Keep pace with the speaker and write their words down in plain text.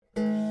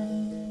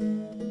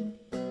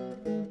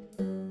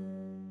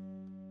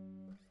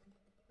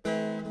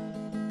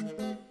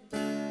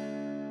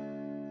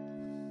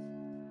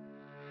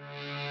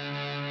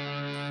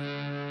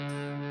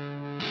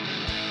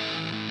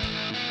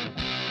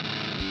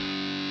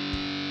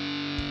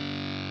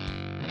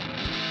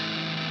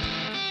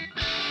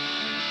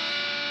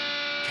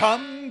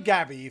Come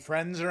gather ye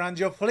friends around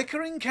your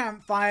flickering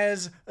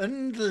campfires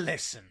and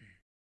listen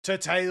to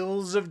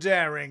tales of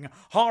daring,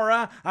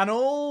 horror, and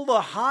all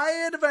the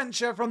high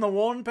adventure from the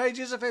worn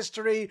pages of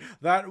history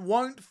that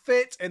won't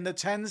fit in the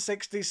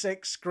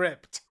 1066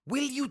 script.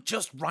 Will you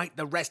just write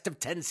the rest of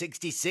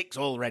 1066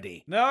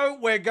 already? No,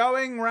 we're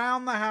going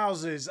round the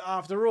houses.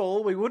 After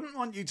all, we wouldn't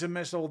want you to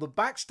miss all the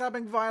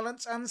backstabbing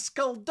violence and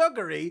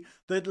skullduggery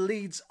that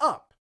leads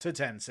up to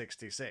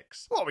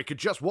 1066. Well, we could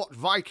just watch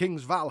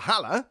Vikings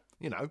Valhalla.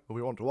 You know, if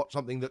we want to watch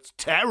something that's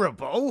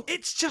terrible.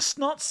 It's just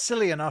not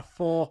silly enough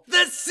for...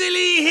 The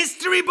Silly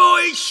History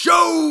Boy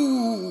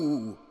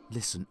Show!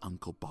 Listen,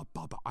 Uncle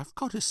Bob, I've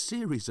got a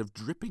series of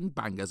dripping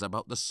bangers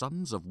about the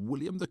sons of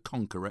William the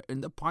Conqueror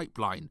in the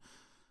pipeline,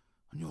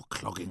 and you're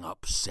clogging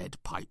up said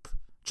pipe.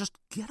 Just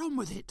get on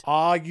with it.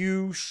 Are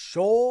you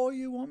sure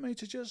you want me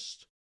to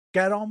just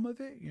get on with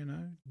it,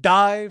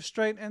 dive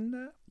straight in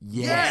there?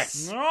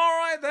 Yes. All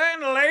right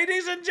then,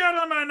 ladies and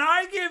gentlemen,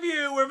 I give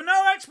you, with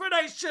no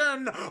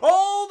explanation,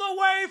 all the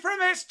way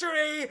from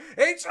history,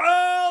 it's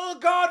Earl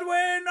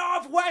Godwin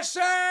of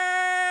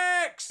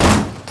Wessex!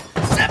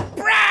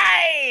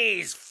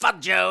 Surprise,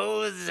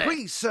 fudgos!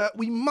 Please, sir,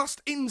 we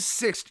must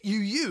insist you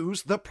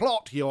use the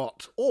plot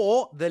yacht.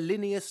 Or the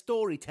linear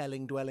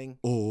storytelling dwelling.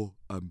 Or,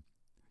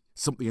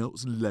 something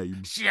else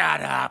lame.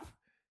 Shut up!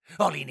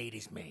 All you need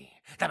is me,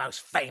 the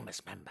most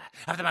famous member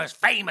of the most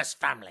famous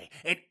family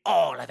in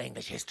all of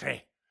English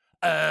history,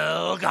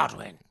 Earl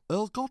Godwin.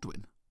 Earl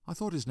Godwin? I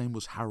thought his name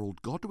was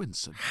Harold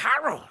Godwinson.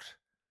 Harold?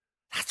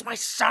 That's my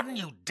son,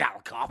 you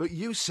dullcop. But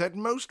you said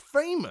most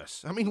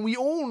famous. I mean, we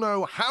all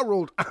know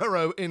Harold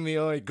Arrow in the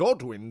Eye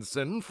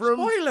Godwinson from...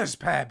 Spoilers,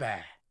 Pear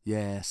Bear.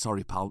 Yeah,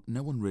 sorry, pal.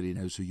 No one really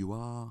knows who you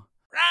are.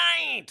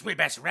 Right, we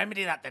best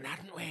remedy that then,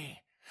 hadn't we?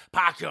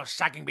 Park your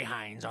sagging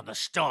behinds on the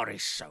story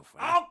sofa.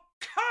 Oh,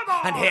 come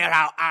on! And hear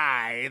how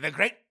I, the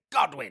great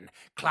Godwin,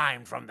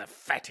 climbed from the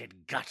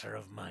fetid gutter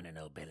of minor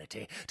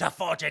nobility to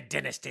forge a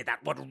dynasty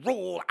that would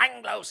rule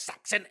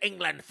Anglo-Saxon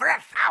England for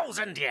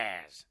 1,000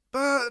 years.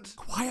 But...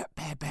 Quiet,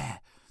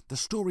 Bear. The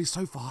story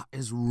so far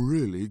is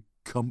really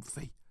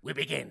comfy. We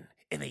begin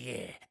in the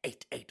year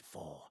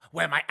 884,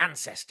 where my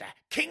ancestor,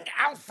 King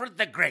Alfred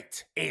the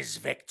Great, is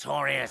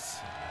victorious.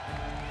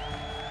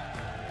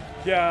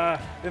 Here,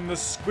 in the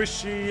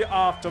squishy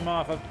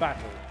aftermath of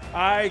battle,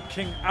 I,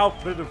 King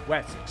Alfred of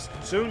Wessex,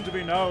 soon to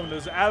be known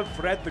as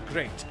Alfred the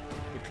Great,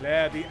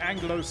 declare the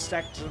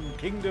Anglo-Saxon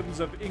kingdoms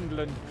of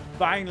England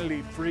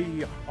finally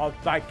free of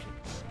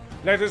Vikings.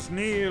 Let us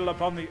kneel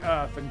upon the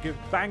earth and give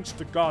thanks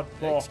to God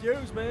for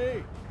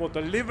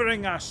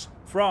delivering us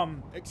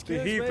from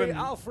the heathen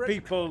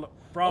people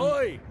from...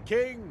 Oi,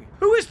 King!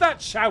 Who is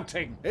that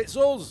shouting? It's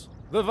us,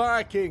 the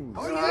Vikings.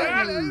 Oh,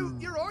 yeah, hello,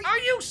 you're right. Are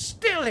you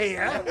still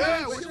here?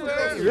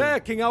 Yeah,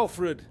 King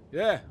Alfred.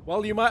 Yeah,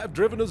 while you might have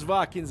driven us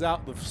Vikings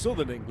out of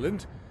southern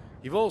England,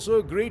 you've also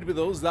agreed with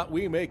us that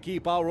we may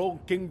keep our own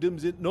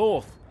kingdoms in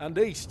north and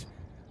east,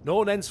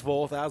 known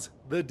henceforth as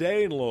the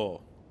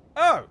Danelaw.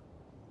 Oh,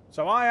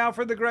 so I,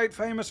 Alfred the Great,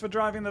 famous for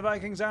driving the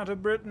Vikings out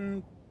of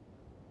Britain,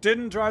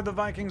 didn't drive the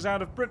Vikings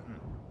out of Britain.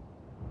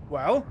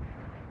 Well,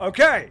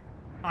 okay,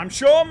 I'm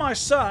sure my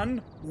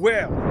son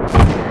will.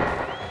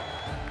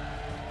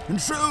 And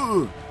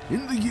so,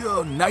 in the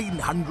year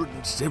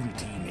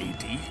 917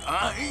 AD,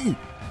 I,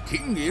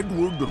 King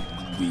Edward the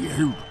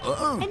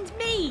Elder... And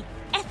me,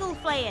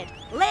 Ethelflaed,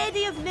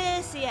 Lady of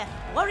Mercia,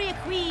 warrior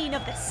queen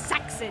of the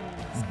Saxons.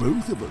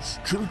 Both of us,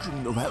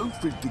 children of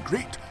Alfred the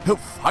Great, have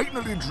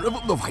finally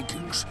driven the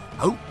Vikings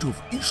out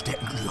of East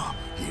Anglia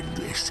and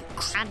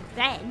Essex. And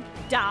then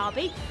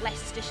Derby,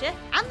 Leicestershire,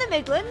 and the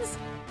Midlands.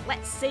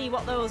 Let's see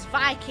what those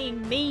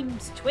Viking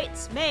memes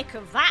twits make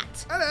of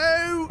that.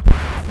 Hello!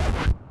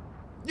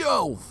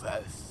 Oh,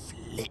 for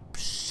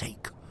flip's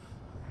sake.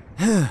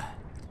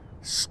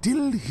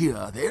 Still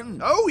here, then?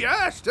 Oh,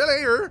 yeah, still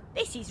here.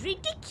 This is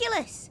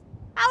ridiculous.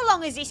 How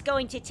long is this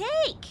going to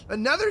take?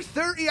 Another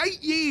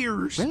 38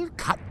 years. Well,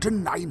 cut to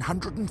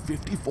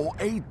 954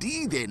 AD,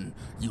 then,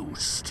 you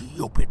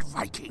stupid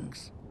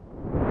Vikings.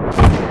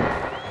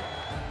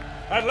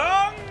 At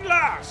long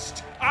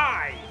last,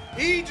 I,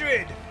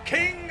 Edred,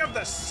 King of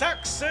the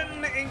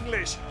Saxon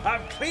English,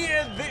 have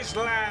cleared this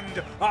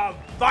land of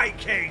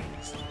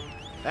Vikings.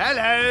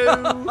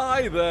 Hello.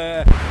 Hi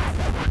there.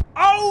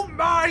 Oh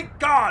my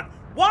God!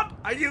 What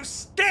are you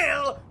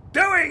still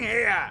doing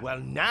here? Well,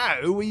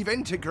 now we've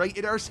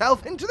integrated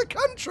ourselves into the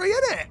country,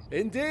 innit?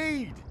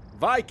 Indeed.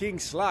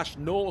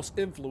 Viking/Norse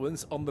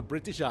influence on the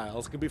British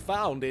Isles can be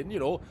found in,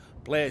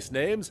 place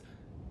names,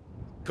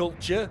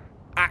 culture,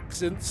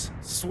 accents,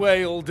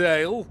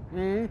 Swaledale.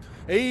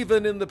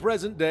 Even in the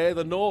present day,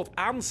 the north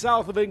and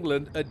south of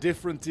England are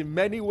different in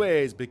many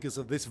ways because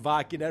of this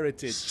Viking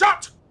heritage.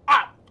 Shut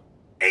up!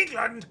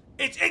 England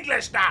is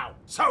English now,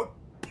 so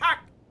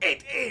pack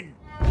it in.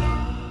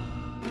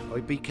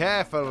 Be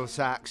careful,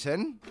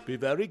 Saxon. Be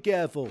very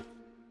careful,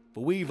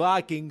 for we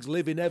Vikings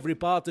live in every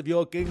part of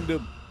your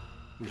kingdom.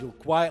 We shall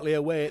quietly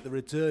await the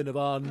return of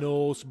our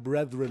Norse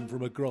brethren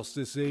from across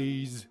the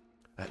seas.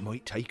 That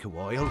might take a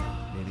while.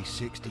 Nearly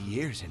 60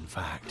 years, in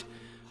fact.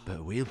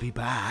 But we'll be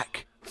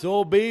back.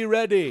 So be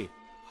ready,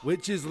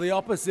 which is the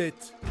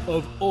opposite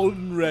of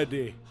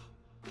unready.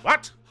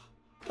 What?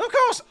 Of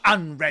course,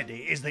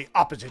 unready is the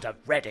opposite of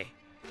ready.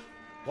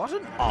 What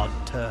an odd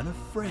turn of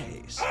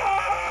phrase.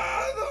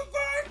 The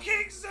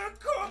Vikings are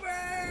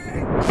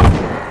coming!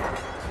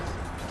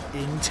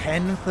 In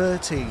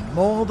 1013,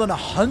 more than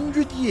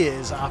 100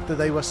 years after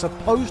they were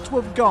supposed to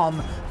have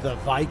gone, the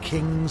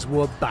Vikings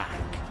were back.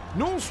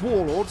 Norse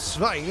warlord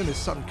Svein and his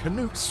son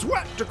Canute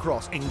swept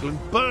across England,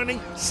 burning,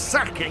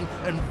 sacking,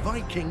 and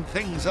Viking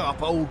things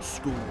up old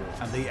school.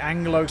 And the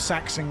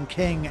Anglo-Saxon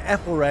king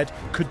Ethelred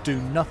could do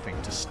nothing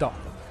to stop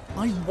them.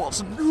 I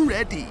wasn't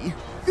ready.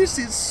 This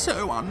is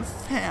so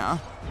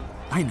unfair.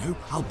 I know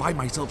I'll buy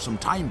myself some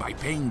time by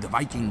paying the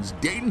Vikings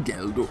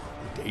Danegeld or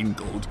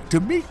Danegold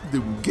to make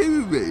them go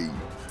away.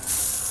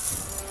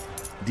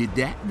 Did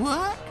that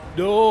work?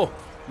 No,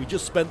 we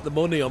just spent the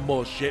money on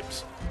more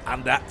ships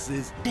and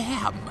axes.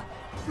 Damn.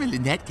 Well,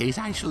 in that case,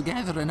 I shall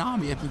gather an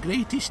army of the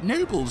greatest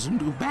nobles and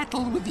do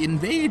battle with the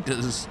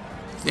invaders.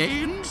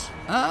 Thanes,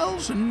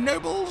 earls, and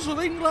nobles of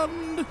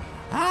England,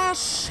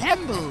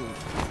 assemble!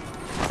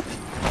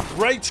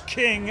 Great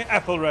King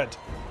Ethelred,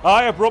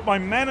 I have brought my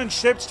men and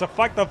ships to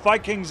fight the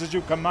Vikings as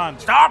you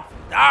command. Stop!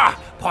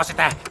 Pause it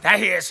there. There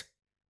he is.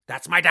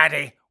 That's my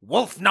daddy,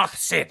 Wulfnoth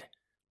Sid.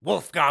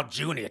 Wulfgar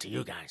Jr. to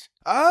you guys.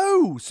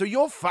 Oh, so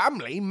your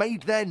family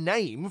made their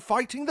name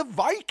fighting the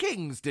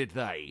Vikings, did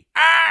they?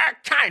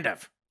 Kind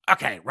of.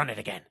 Okay, run it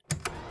again.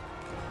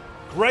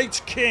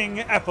 Great King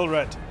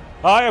Ethelred,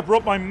 I have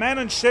brought my men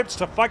and ships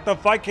to fight the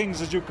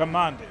Vikings as you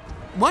commanded.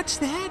 What's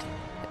that?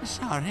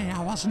 Sorry,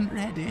 I wasn't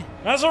ready.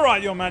 That's all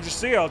right, Your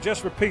Majesty. I'll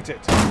just repeat it.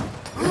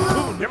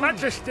 Your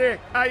Majesty,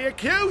 I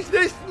accuse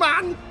this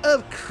man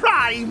of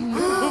crime.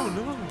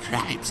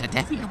 Crimes, I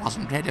definitely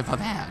wasn't ready for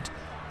that.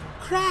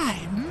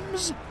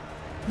 Crimes?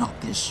 Not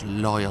this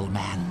loyal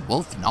man,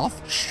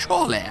 Wulfnoth,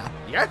 surely.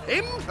 Yes,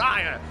 him,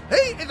 sire. He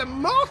is a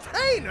most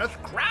heinous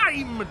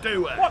crime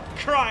doer. What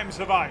crimes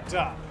have I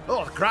done?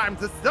 Oh, the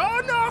crimes are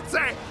so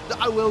naughty that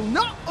I will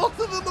not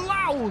utter them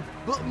aloud,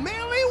 but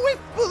merely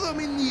whisper them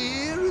in the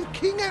ear of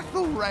King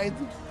Ethelred.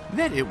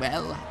 Very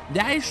well,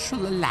 I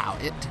shall allow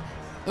it.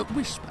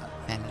 Whisper,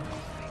 then.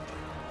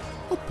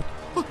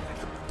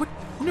 But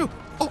no.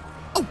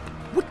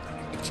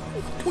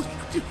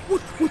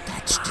 What,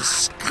 that's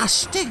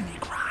disgusting.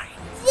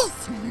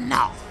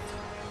 Wulfnoth,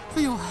 for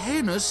your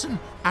heinous and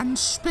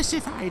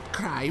unspecified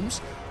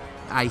crimes,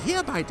 I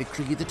hereby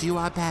decree that you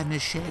are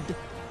banished,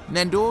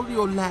 and all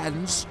your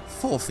lands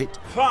forfeit.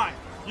 Fine.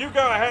 You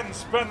go ahead and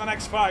spend the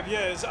next 5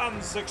 years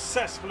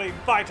unsuccessfully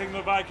fighting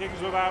the Vikings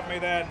without me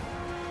then.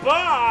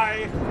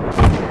 Bye!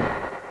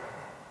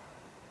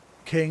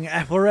 King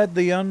Ethelred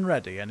the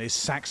Unready and his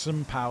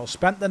Saxon pals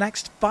spent the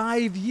next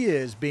 5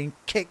 years being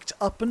kicked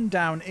up and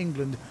down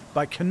England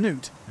by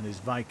Canute and his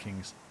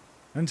Vikings,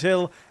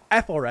 until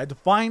Ethelred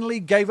finally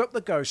gave up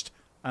the ghost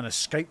and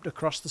escaped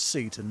across the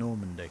sea to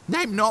Normandy.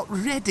 I'm not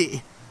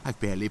ready. I've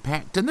barely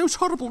packed, and those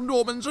horrible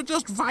Normans are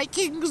just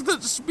Vikings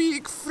that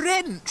speak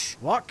French.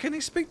 What? Can he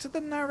speak to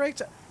the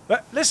narrator?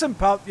 Listen,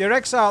 pal, you're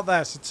exiled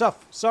there, so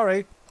tough.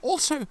 Sorry.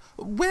 Also,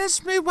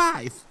 where's my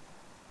wife?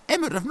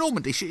 Emma of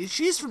Normandy.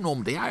 She's from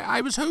Normandy. I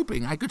was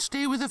hoping I could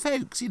stay with the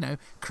folks,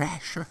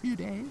 crash for a few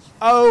days.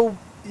 Oh,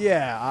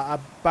 yeah,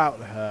 about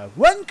her.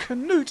 When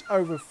Canute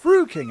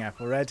overthrew King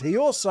Ethelred, he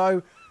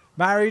also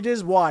married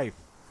his wife.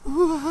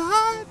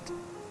 What?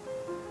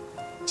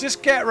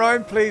 Just get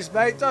rowing, please,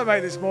 mate. Don't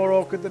make this more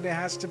awkward than it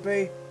has to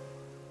be.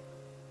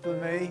 For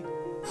me.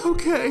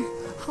 Okay,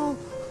 I'll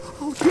go.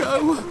 Oh,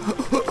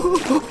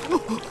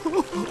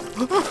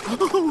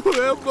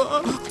 Emma,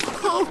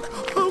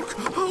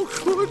 how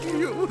could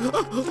you?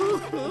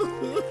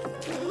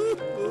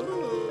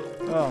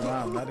 Oh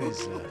man,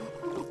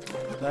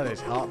 that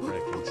is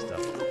heartbreaking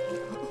stuff.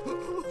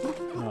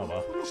 Oh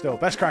well, still,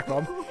 best crack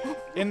on.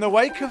 In the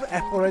wake of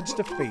Ethelred's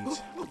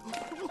defeat.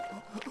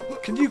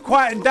 Can you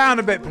quieten down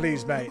a bit,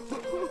 please, mate?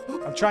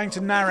 I'm trying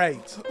to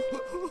narrate.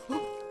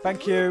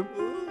 Thank you.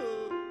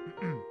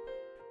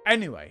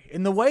 Anyway,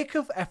 in the wake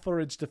of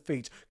Ethelred's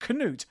defeat,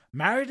 Canute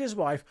married his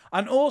wife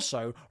and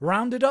also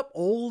rounded up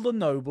all the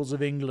nobles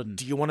of England.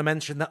 Do you want to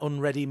mention that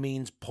unready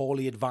means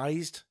poorly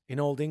advised in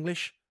Old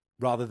English,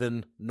 rather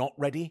than not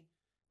ready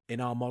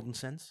in our modern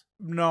sense?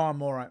 No,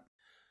 I'm all right.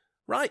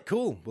 Right,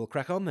 cool. We'll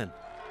crack on then.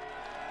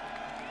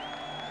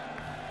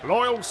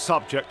 Loyal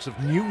subjects of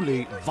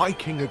newly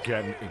Viking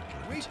again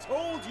England. We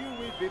told you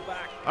we'd be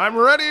back. I'm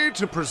ready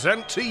to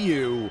present to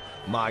you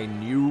my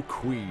new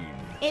queen.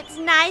 It's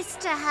nice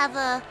to have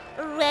a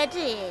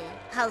ready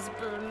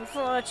husband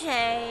for a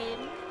change,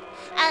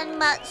 and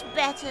much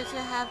better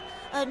to have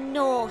a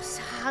Norse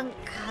hunk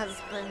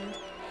husband,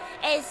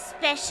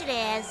 especially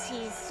as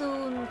he's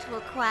soon to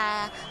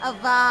acquire a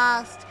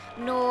vast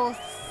North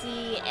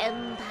Sea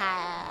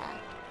empire,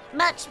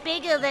 much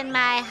bigger than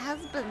my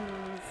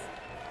husband's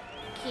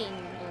kingdom.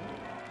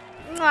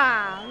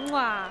 Mwah,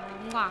 mwah,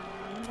 mwah,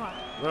 mwah.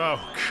 Oh,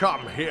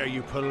 come here,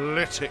 you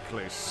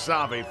politically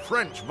savvy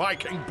French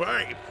Viking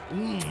babe.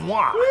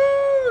 Mwah.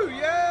 Woo!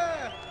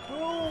 Yeah!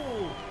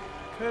 Cool!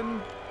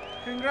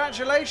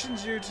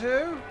 Congratulations, you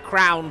two.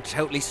 Crown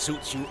totally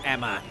suits you,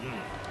 Emma.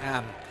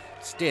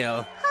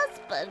 Still.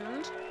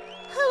 Husband,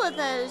 who are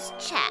those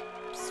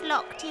chaps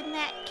locked in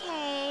that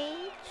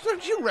cage?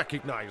 Don't you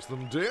recognise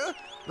them, dear?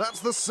 That's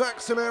the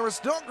Saxon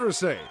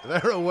aristocracy.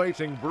 They're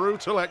awaiting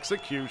brutal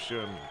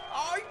execution.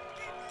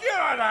 You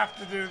don't have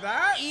to do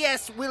that.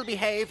 Yes, we'll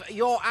behave.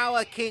 You're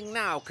our king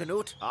now,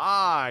 Canute.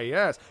 Ah,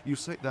 yes, you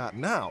say that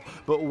now.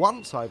 But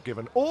once I've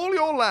given all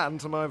your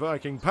land to my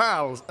Viking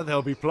pals,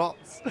 there'll be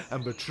plots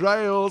and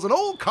betrayals and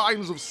all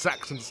kinds of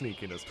Saxon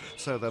sneakiness.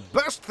 So the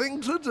best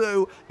thing to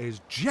do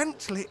is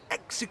gently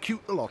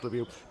execute the lot of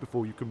you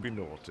before you can be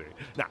naughty.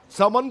 Now,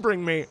 someone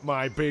bring me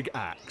my big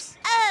axe.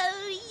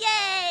 Oh,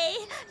 yay!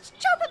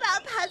 Chop 'em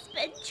up,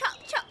 husband. Chop,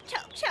 chop,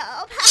 chop,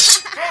 chop.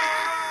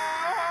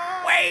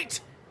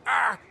 Wait!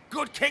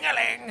 Good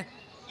King-a-ling,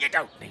 you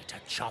don't need to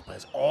chop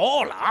us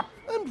all up.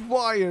 And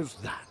why is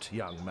that,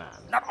 young man?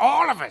 Not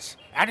all of us.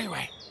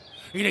 Anyway,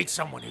 you need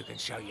someone who can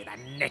show you the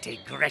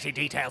nitty-gritty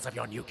details of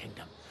your new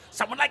kingdom.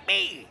 Someone like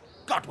me,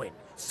 Godwin,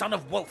 son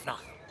of Wulfnoth.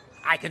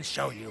 I can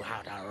show you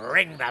how to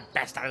wring the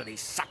best out of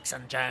these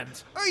Saxon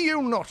germs. Are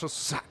you not a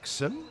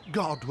Saxon,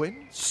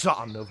 Godwin,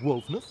 son of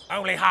Wulfnoth?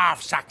 Only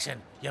half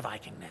Saxon, your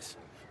Vikingness.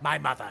 My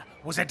mother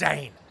was a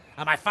Dane,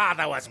 and my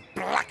father was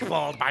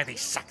blackballed by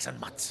these Saxon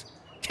mutts.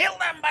 Kill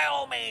them by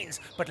all means,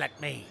 but let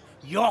me,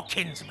 your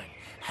kinsman,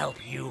 help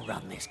you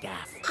run this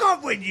gaff.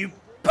 Godwin, you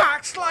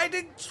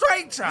backsliding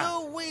traitor!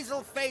 You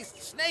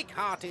weasel-faced,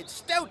 snake-hearted,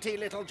 stouty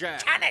little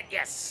jerk. Can it, you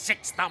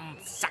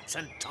six-thumbed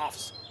Saxon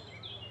toffs?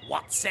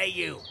 What say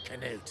you,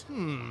 Canute?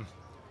 Do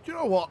you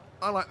know what?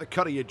 I like the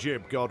cut of your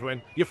jib,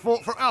 Godwin. You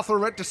fought for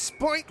Athelred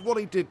despite what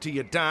he did to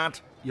your dad.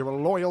 You're a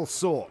loyal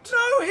sort.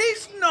 No,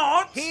 he's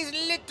not! He's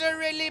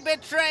literally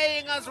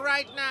betraying us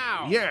right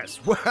now. Yes,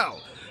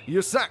 well,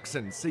 you're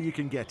Saxons, so you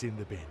can get in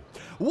the bin.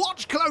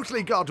 Watch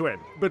closely, Godwin.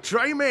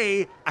 Betray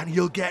me, and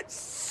you'll get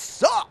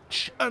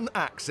such an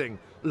axing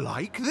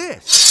like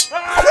this.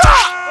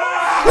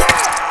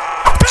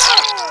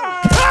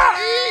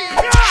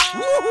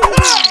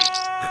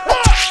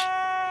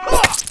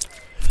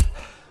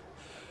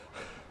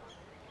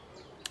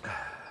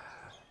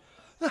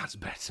 That's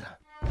better.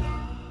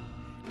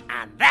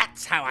 And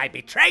that's how I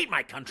betrayed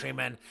my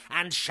countrymen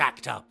and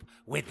shacked up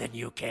with the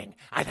new king.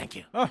 I thank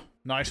you. Oh,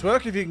 nice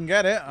work if you can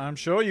get it. I'm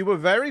sure you were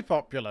very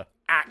popular.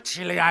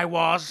 Actually, I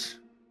was.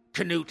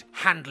 Canute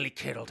handily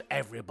killed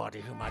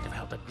everybody who might have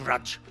held a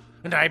grudge,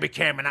 and I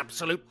became an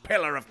absolute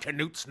pillar of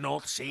Canute's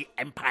North Sea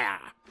Empire.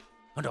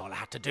 And all I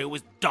had to do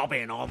was dob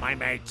in all my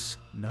mates.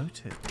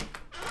 Noted.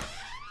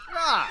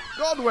 Ah,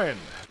 Godwin,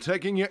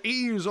 taking your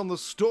ease on the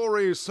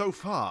story so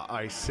far,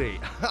 I see.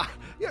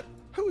 Yeah,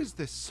 who is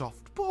this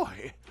soft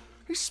boy?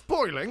 He's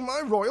spoiling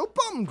my royal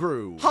bum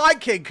groove. Hi,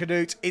 King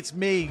Canute. It's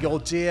me, your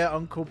dear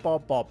Uncle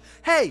Bob.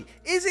 Hey,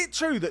 is it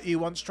true that you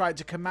once tried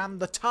to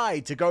command the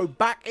tide to go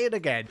back in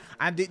again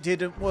and it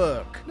didn't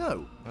work?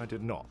 No, I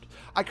did not.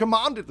 I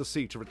commanded the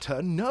sea to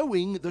return,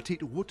 knowing that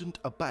it wouldn't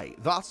obey,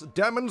 thus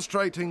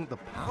demonstrating the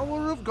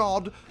power of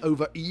God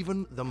over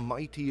even the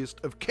mightiest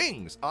of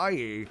kings,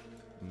 i.e.,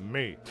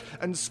 me.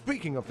 And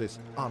speaking of this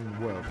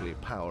unworldly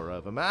power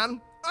over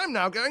man, I'm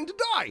now going to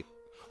die.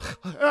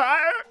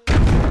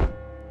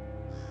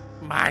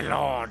 My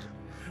lord,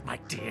 my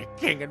dear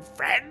king and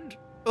friend,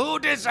 who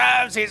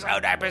deserves his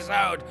own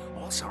episode.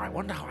 Also, I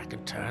wonder how I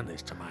can turn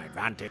this to my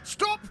advantage.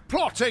 Stop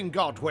plotting,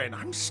 Godwin.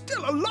 I'm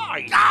still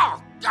alive.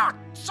 Oh, God,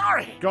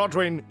 sorry.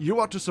 Godwin, you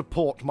are to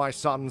support my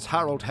sons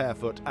Harold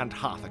Harefoot and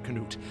Arthur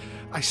Canute.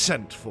 I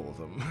sent for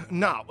them.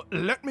 Now,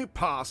 let me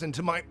pass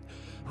into my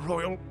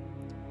royal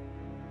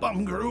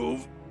bum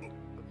groove.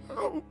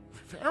 Oh,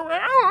 farewell.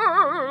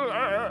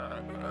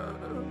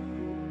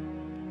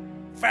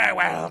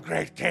 Farewell,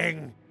 great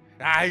king.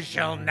 I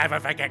shall never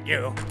forget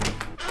you.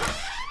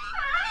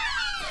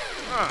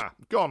 Ah,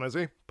 gone, is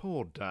he?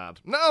 Poor dad.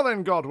 Now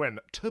then, Godwin,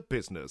 to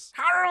business.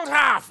 Harold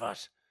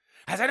Harefoot,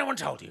 has anyone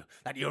told you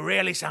that you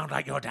really sound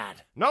like your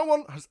dad? No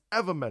one has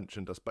ever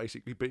mentioned us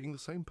basically being the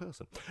same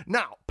person.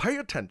 Now, pay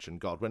attention,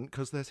 Godwin,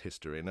 because there's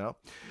history now.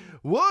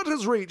 Word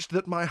has reached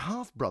that my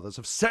half-brothers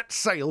have set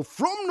sail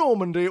from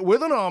Normandy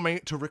with an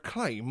army to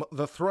reclaim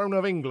the throne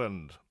of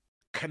England.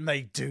 Can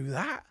they do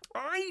that?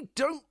 I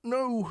don't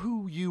know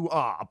who you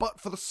are, but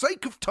for the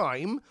sake of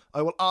time,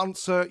 I will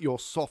answer your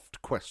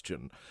soft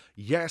question.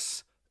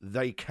 Yes,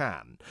 they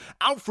can.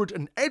 Alfred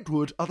and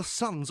Edward are the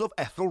sons of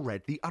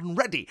Ethelred the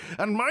Unready,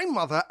 and my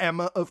mother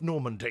Emma of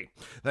Normandy.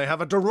 They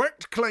have a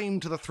direct claim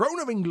to the throne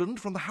of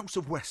England from the House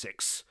of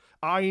Wessex.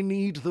 I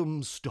need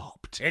them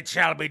stopped. It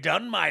shall be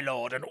done, my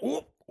lord, and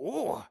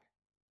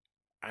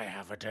I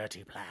have a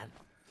dirty plan.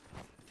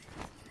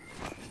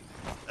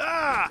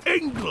 Ah,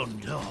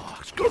 England! Oh,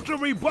 it's good to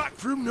be back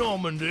from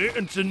Normandy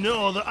and to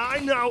know that I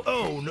now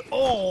own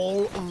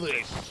all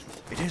this.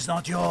 It is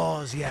not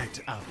yours yet,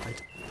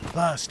 Alfred.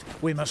 First,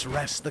 we must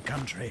wrest the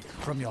country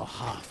from your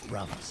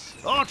half-brothers.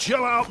 Oh,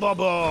 chill out,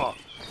 Bubba.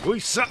 We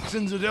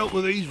Saxons have dealt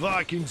with these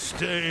Viking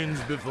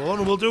stains before,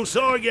 and we'll do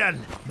so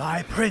again.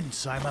 My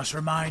prince, I must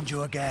remind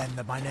you again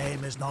that my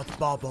name is not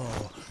Bobo,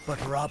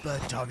 but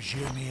Robert of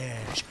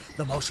Jumièges,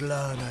 the most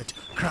learned,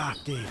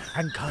 crafty,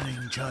 and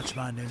cunning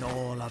churchman in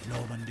all of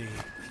Normandy.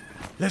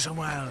 Listen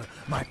well,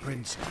 my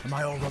prince, and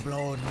my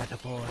overblown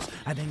metaphors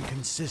and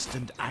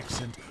inconsistent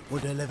accent will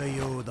deliver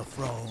you the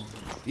throne.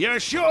 Yeah,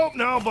 shut up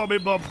now, Bobby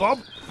Bob Bob.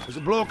 There's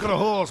a bloke on a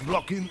horse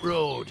blocking the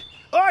road.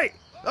 Oi!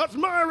 That's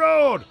my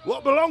road!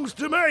 What belongs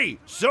to me?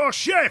 So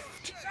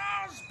shift!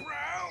 Charles, bro!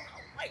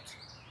 Wait!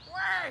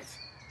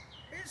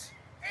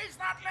 Is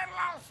that little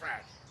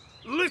Alfred?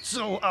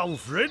 Little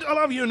Alfred, I'll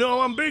have you know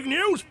I'm big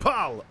news,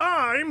 pal.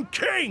 I'm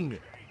king!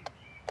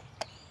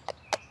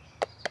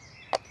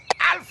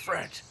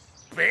 Alfred!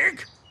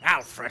 Big?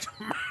 Alfred,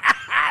 my,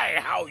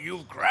 how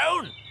you've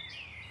grown!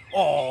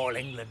 All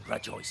England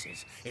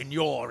rejoices in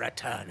your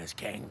return as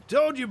king.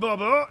 Told you,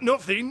 Bobo,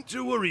 nothing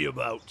to worry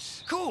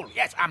about. Cool,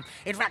 yes,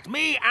 in fact,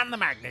 me and the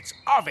magnates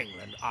of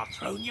England are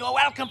throwing you a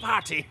welcome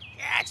party.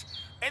 Yes,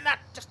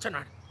 just turn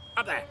around,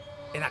 up there,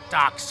 in that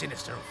dark,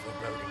 sinister,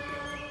 foreboding building.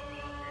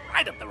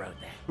 Right up the road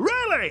there.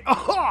 Really?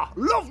 Aha!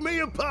 Love me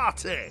a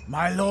party!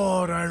 My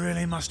lord, I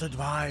really must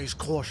advise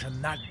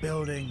caution. That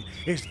building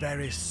is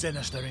very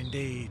sinister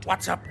indeed.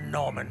 What's up,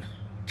 Norman?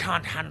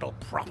 Can't handle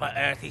proper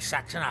earthy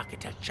Saxon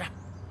architecture?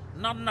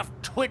 Not enough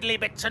twiddly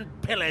bits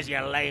and pillars, you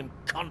lame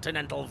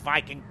continental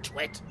Viking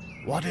twit.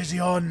 What is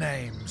your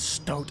name,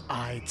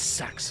 stoat-eyed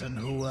Saxon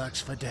who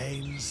works for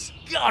Danes?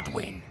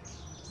 Godwin.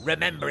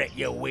 Remember it,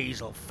 you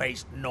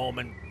weasel-faced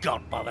Norman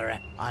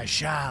godbotherer. I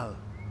shall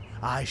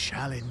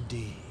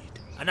indeed.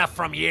 Enough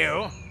from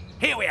you.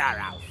 Here we are,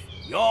 Alf.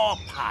 Your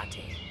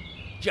party.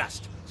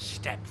 Just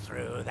step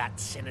through that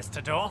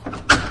sinister door.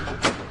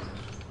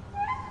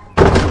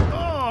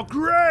 Oh,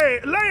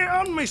 great! Lay it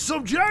on me,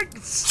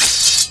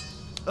 subjects!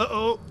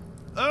 Uh-oh.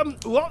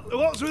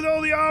 What's with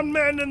all the armed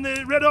men and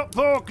the red-hot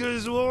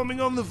pokers warming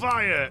on the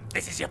fire?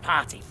 This is your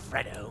party,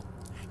 Freddo.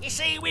 You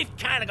see, we've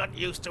kind of got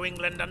used to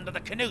England under the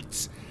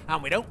Canutes,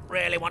 and we don't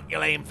really want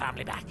your lame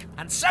family back.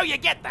 And so you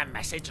get the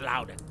message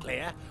loud and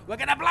clear. We're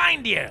gonna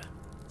blind you.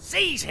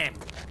 Seize him!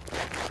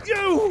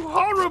 You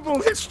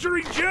horrible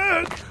history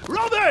jerk!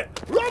 Robert!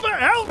 Robert,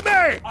 help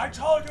me! I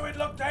told you it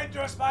looked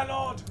dangerous, my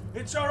lord.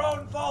 It's your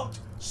own fault.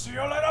 See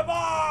you later,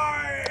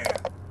 bye!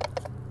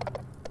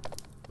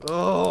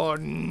 Oh,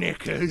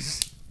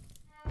 knickers.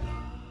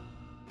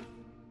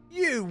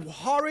 You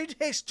horrid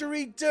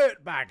history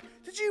dirtbag!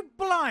 Did you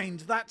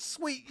blind that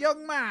sweet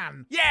young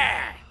man?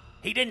 Yeah!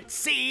 He didn't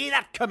see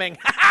that coming.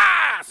 Ha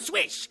ha!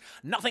 Swish!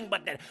 Nothing for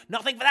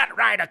that,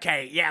 right?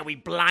 Okay, yeah, we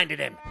blinded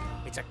him.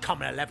 It's a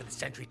common 11th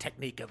century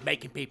technique of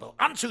making people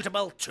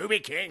unsuitable to be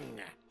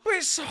king. But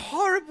it's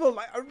horrible,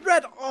 like a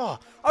red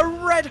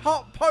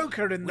hot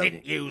poker in the... We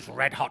didn't use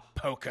red hot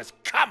pokers.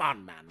 Come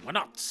on, man. We're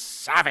not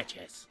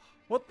savages.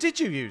 What did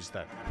you use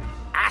then?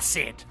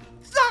 Acid.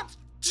 That's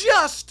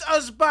just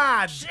as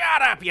bad!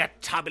 Shut up, you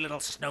tubby little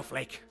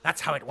snowflake.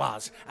 That's how it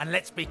was. And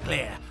let's be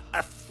clear.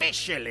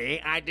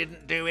 Officially, I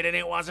didn't do it and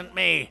it wasn't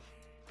me.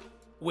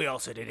 We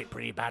also did it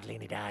pretty badly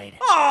and he died.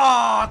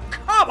 Oh,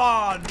 come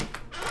on!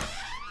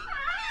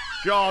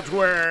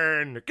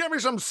 Godwin! Give me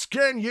some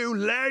skin, you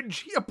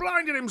ledge! You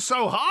blinded him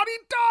so hard he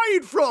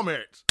died from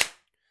it!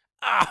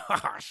 Oh,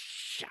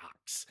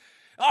 shucks.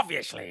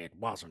 Obviously it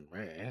wasn't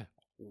me.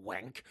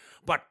 Wank.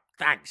 But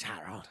thanks,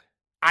 Harold.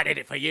 I did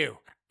it for you.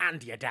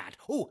 And your dad.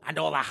 Oh, and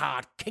all the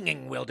hard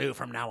kinging we'll do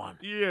from now on.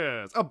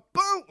 Yes,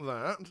 about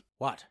that,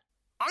 What?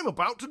 I'm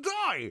about to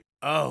die!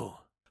 Oh.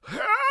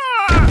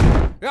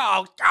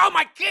 Ah! Oh,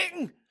 my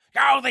king!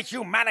 Oh, the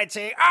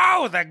humanity!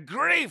 Oh, the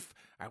grief!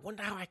 I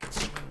wonder how I could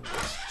swing this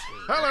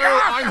too. Hello,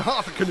 I'm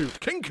Arthur Canute,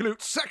 King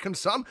Canute's second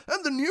son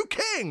and the new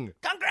king!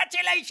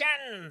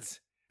 Congratulations!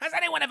 Has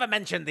anyone ever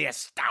mentioned the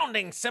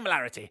astounding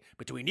similarity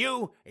between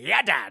you,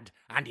 your dad,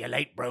 and your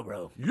late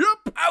bro-bro?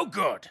 Yep! Oh,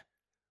 good.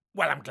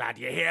 Well, I'm glad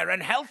you're here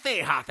and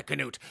healthy, Arthur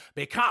Canute,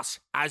 because,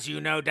 as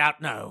you no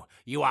doubt know,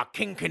 you are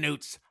King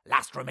Canute's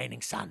last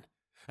remaining son.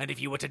 And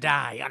if you were to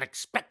die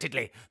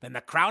unexpectedly, then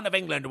the crown of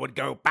England would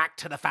go back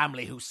to the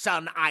family whose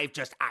son I've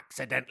just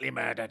accidentally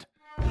murdered.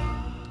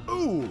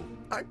 Ooh,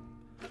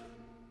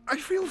 I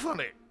feel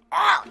funny.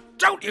 Ah,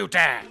 don't you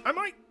dare! I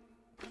might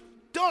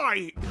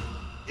die,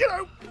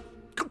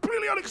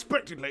 completely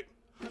unexpectedly.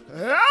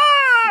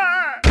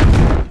 Ah!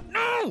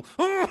 No!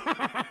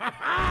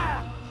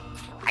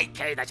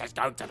 Crikey, this is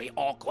going to be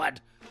awkward.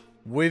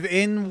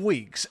 Within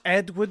weeks,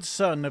 Edward,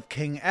 son of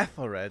King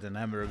Ethelred and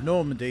Emma of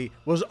Normandy,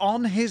 was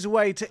on his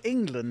way to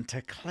England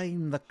to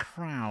claim the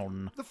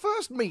crown. The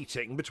first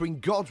meeting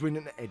between Godwin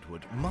and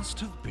Edward must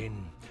have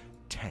been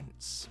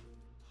tense.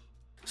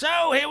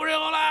 So here we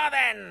all are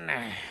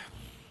then.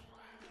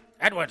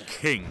 Edward.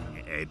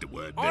 King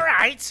Edward. All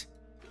right.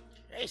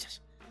 Jesus.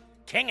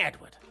 King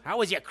Edward, how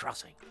was your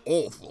crossing?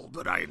 Awful,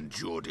 but I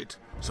endured it,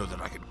 so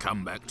that I could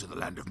come back to the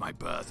land of my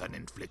birth and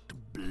inflict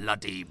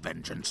bloody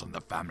vengeance on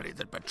the family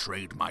that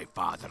betrayed my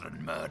father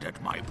and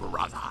murdered my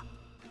brother.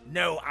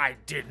 No, I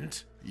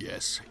didn't.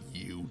 Yes,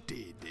 you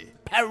did.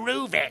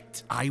 Prove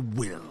it. I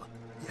will.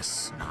 you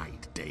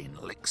snide Dane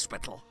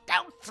lickspittle.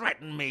 Don't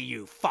threaten me,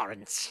 you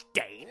foreign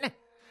stain.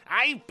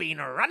 I've been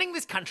running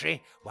this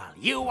country while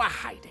you were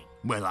hiding.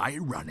 Well, I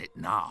run it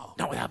now.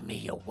 Not without me,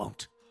 you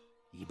won't.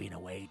 You've been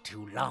away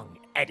too long,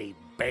 Eddie,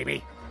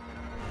 baby.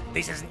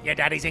 This isn't your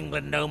daddy's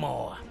England no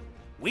more.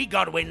 We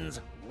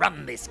Godwins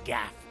run this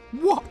gaff.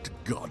 What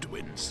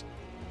Godwins?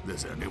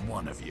 There's only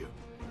one of you.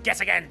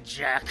 Guess again,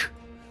 jerk.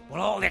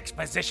 While all the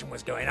exposition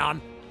was going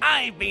on,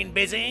 I've been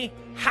busy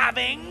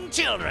having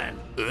children.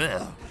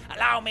 Earl.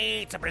 Allow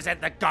me to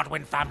present the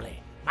Godwin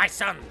family. My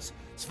sons,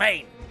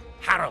 Svein,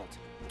 Harold,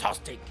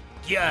 Tostig,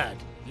 Gjörd,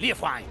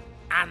 Leofwine,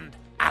 and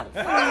Alf.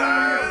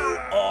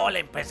 All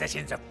in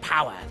positions of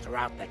power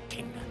throughout the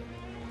kingdom.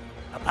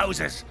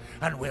 Oppose us,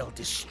 and we'll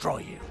destroy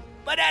you.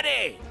 But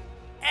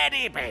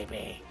Eddie,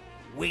 baby,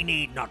 we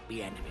need not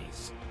be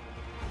enemies.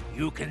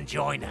 You can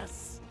join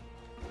us.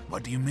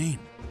 What do you mean?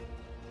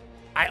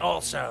 I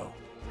also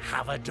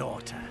have a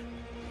daughter.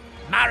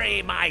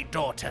 Marry my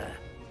daughter,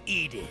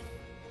 Edith,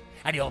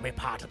 and you'll be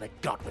part of the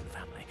Godwin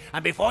family.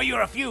 And before you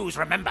refuse,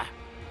 remember,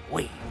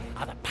 we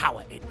are the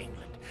power in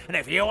England. And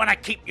if you want to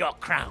keep your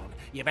crown,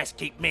 you best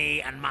keep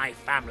me and my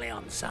family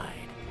on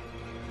side.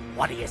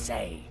 What do you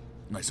say?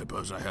 I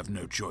suppose I have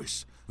no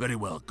choice. Very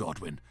well,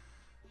 Godwin.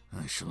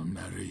 I shall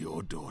marry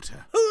your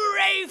daughter.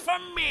 Hooray for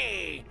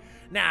me!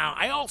 Now,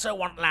 I also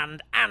want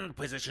land and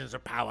positions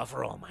of power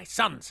for all my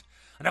sons.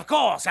 And of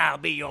course, I'll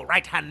be your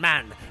right-hand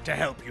man to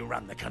help you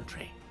run the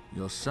country.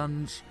 Your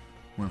sons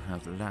will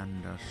have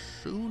land as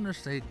soon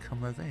as they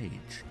come of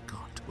age,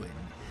 Godwin.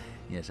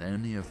 Yet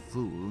only a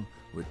fool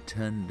would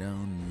turn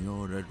down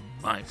your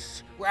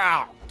advice.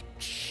 Well,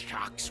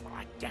 shucks, well,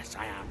 I guess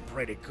I am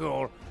pretty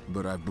cool.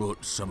 But I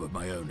brought some of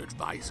my own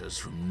advisors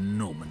from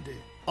Normandy.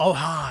 Oh,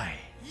 hi.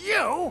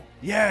 You?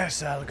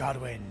 Yes, Earl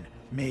Godwin.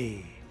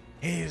 Me.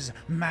 His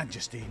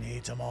Majesty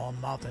needs a more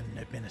modern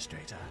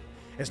administrator.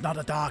 It's not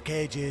the Dark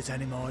Ages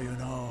anymore, you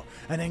know,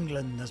 and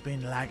England has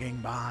been lagging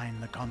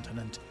behind the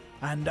continent.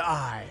 And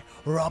I,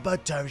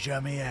 Robert of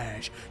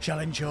Jermiege, shall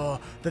ensure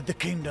that the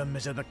kingdom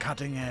is at the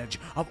cutting edge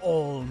of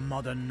all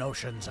modern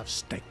notions of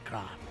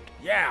statecraft.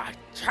 Yeah, I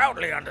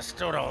totally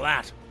understood all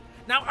that.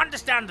 Now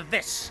understand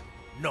this,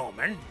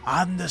 Norman.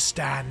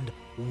 Understand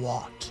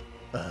what,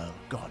 Earl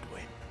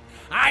Godwin?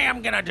 I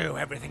am gonna do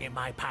everything in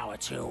my power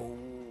to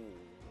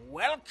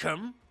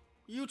welcome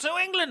you to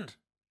England.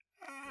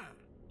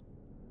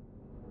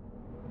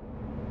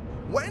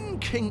 When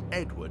King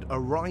Edward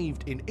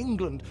arrived in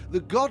England, the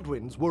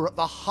Godwins were at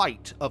the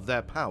height of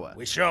their power.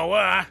 We sure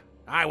were.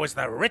 I was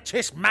the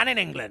richest man in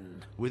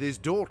England. With his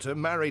daughter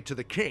married to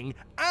the king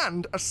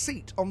and a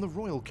seat on the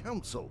royal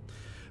council.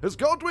 As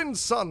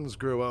Godwin's sons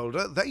grew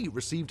older, they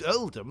received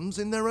earldoms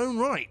in their own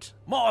right.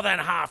 More than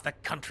half the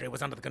country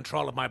was under the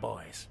control of my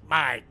boys.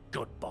 My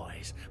good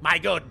boys. My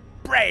good,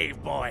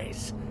 brave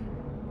boys.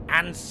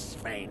 And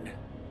Svein.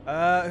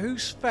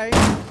 Who's Svein?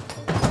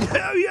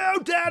 Yo,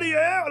 Daddy,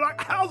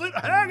 how's it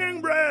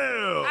hanging,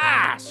 bro?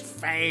 Ah,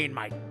 Svein,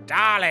 my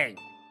darling.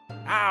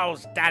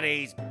 How's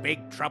Daddy's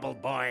big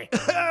troubled boy?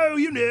 Oh,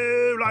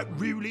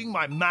 ruling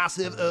my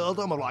massive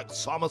earldom of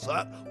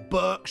Somerset,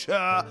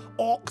 Berkshire,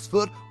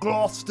 Oxford,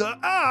 Gloucester,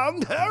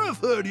 and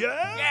Hereford,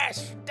 yeah?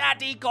 Yes,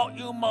 Daddy got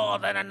you more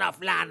than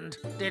enough land,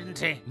 didn't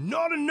he?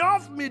 Not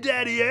enough, me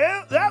daddy,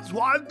 yeah? That's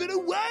why I've been a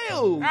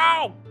whale.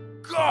 Oh,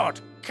 God,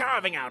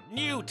 carving out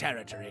new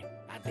territory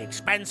at the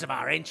expense of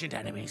our ancient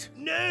enemies.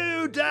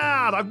 No,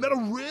 Dad, I've met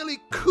a really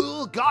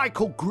cool guy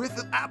called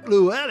Griffith ap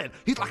Llewellyn.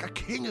 He's like a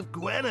king of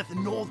Gwynedd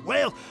in North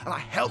Wales, and I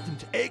helped him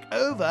to take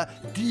over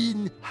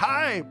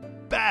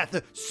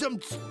Denhybeth, some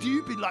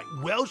stupid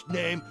Welsh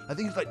name. I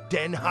think it's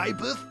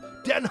Denhybeth,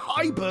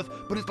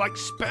 but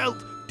it's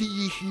spelt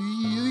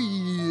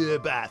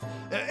Denhybeth.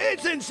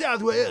 It's in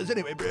South Wales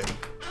anyway, bro.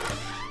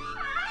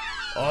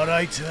 All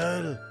right,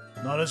 Earl.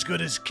 Not as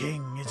good as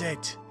king, is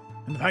it?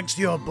 And thanks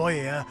to your boy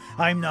here,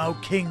 I'm now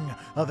king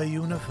of a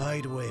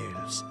unified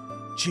Wales.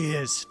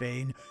 Cheers,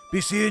 Svein.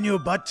 Be seeing you,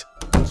 butt.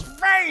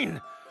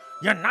 Svein!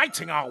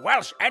 Uniting our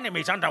Welsh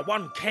enemies under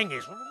one king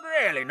is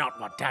really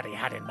not what Daddy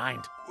had in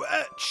mind.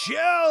 Well,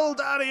 chill,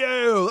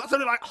 Daddy-o. That's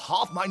only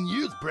half my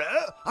news, bro.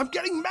 I'm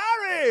getting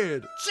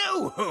married.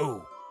 To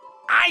who?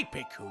 I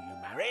pick who you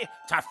marry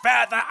to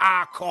further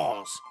our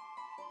cause.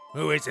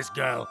 Who is this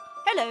girl?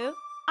 Hello,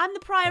 I'm the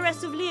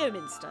Prioress of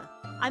Leominster.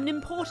 I'm an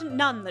important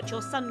nun that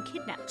your son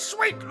kidnapped.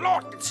 Sweet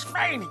Lord, it's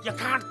Svein! You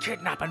can't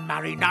kidnap and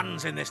marry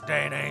nuns in this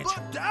day and age.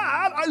 But,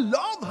 Dad, I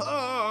love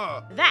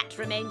her. That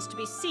remains to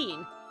be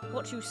seen.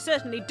 What you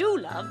certainly do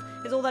love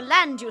is all the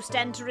land you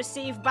stand to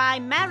receive by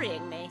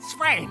marrying me.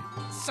 Svein,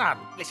 son,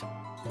 listen,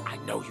 I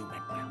know you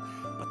meant well,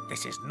 but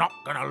this is not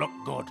gonna look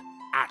good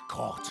at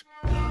court.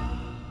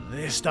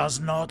 This does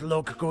not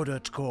look good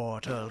at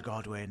court, Earl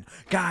Godwin.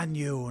 Can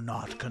you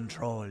not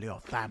control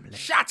your family?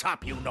 Shut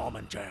up, you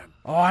Norman germ.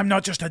 Oh, I'm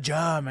not just a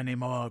germ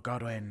anymore,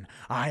 Godwin.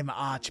 I'm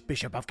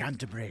Archbishop of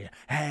Canterbury,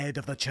 head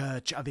of the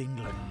Church of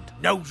England.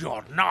 No,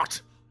 you're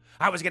not.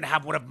 I was going to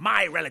have one of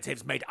my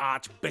relatives made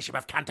Archbishop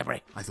of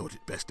Canterbury. I thought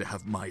it best to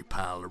have my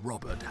pal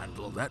Robert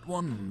handle that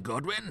one,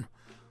 Godwin.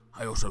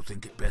 I also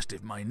think it best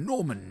if my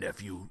Norman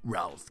nephew,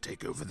 Ralph,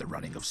 take over the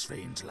running of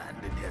Sweyn's land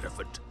in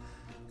Hereford.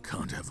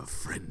 Can't have a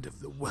friend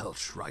of the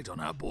Welsh right on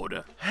our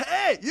border.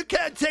 Hey, you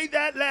can't take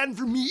that land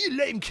from me, you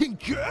lame king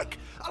jerk.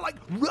 I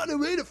run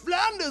away to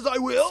Flanders, I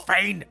will.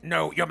 Sweyn,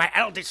 no, you're my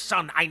eldest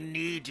son. I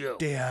need you.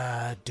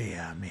 Dear,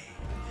 dear me.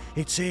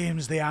 It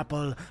seems the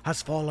apple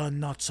has fallen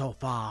not so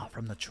far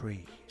from the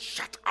tree.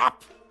 Shut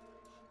up!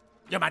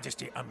 Your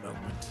Majesty, a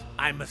moment.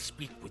 I must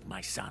speak with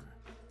my son,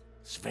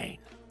 Sweyn.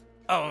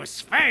 Oh,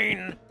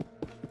 Sweyn!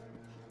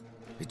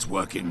 It's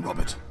working,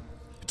 Robert.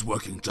 It's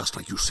working just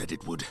like you said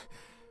it would.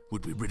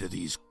 Would we rid of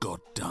these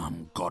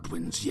goddamn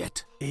Godwins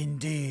yet?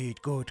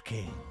 Indeed, good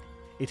king.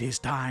 It is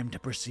time to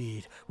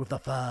proceed with the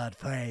third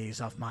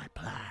phase of my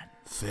plan.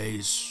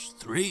 Phase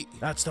 3?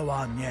 That's the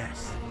one,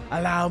 yes.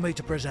 Allow me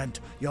to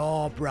present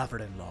your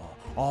brother-in-law,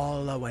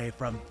 all the way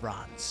from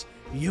France,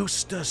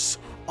 Eustace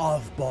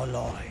of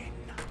Boulogne.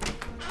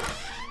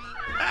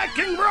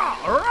 King Bra,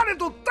 ready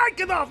to take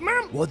it off,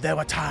 man. Would there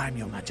were time,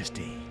 your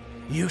majesty.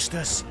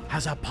 Eustace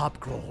has a pub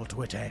crawl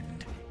to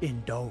attend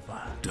in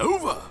Dover.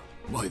 Dover?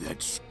 Why,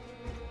 that's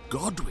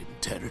Godwin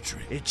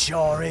territory. It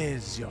sure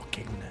is, your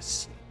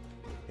kingness.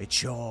 It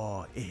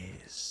sure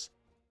is.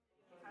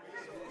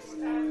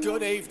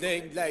 Good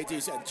evening,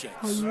 ladies and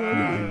gents.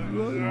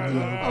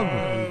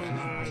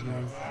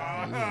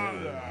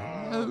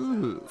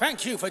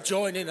 Thank you for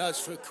joining us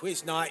for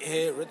quiz night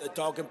here at the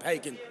Dog and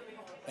Pagan,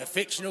 a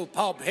fictional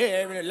pub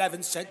here in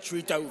 11th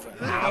century Dover.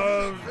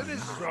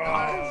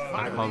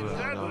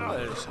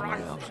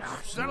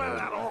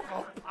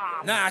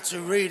 Now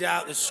to read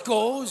out the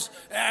scores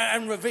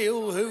and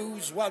reveal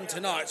who's won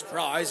tonight's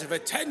prize of a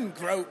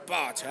 10-groat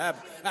bar tab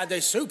and a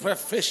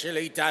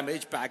superficially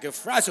damaged bag of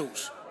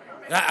frazzles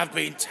that have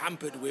been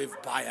tampered with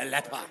by a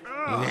leper.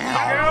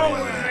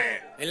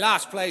 In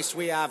last place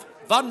we have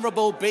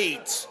Vulnerable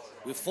Beads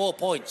with 4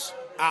 points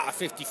out of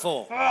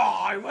 54.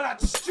 Oh, well,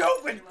 that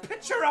stupid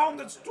pitch around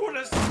that's doing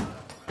us.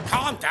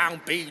 Calm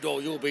down, Bede,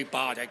 or you'll be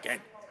barred again.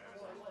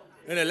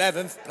 In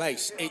 11th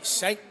place, it's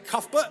St.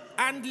 Cuthbert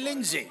and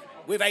Lindsay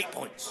with 8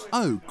 points.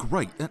 Oh,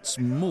 great. That's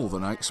more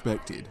than I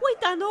expected. We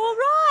done all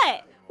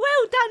right.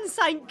 Well done,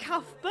 St.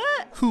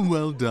 Cuthbert.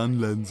 Well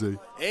done, Lindsay.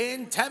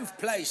 In 10th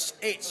place,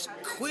 it's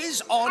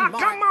Quiz on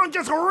Come on,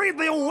 just read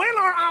the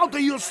winner out,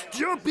 you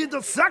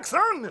stupid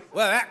Saxon.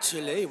 Well,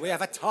 actually, we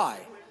have a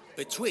tie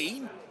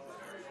between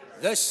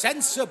the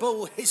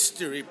Sensible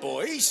History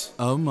Boys.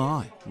 Oh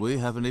my, we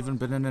haven't even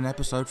been in an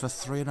episode for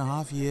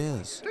 3.5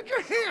 years. Did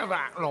you hear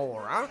that,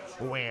 Laura?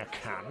 We're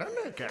canon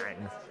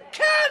again.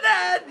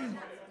 Cannon!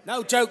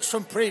 No jokes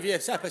from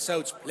previous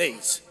episodes,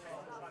 please.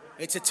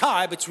 It's a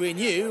tie between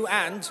you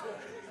and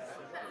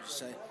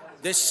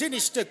the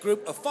sinister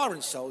group of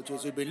foreign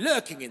soldiers who've been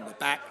lurking in the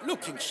back,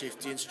 looking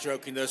shifty and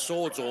stroking their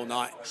swords all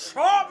night.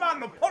 Short man,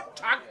 the put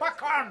tag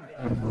back on.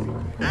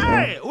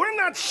 Hey, we're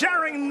not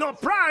sharing no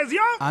prize,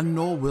 yo! And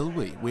nor will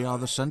we. We are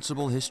the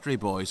Sensible History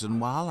Boys, and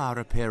while our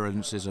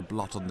appearance is a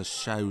blot on the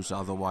show's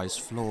otherwise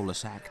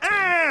flawless acting...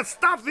 Hey,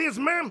 stop this,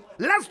 man!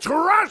 Let's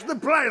trash the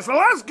place,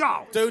 let's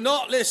go! Do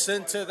not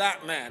listen to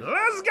that man.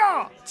 Let's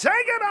go!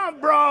 Take it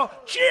off, bro!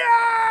 Cheers!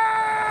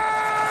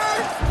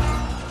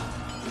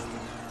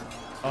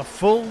 A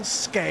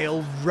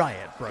full-scale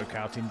riot broke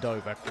out in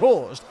Dover,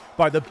 caused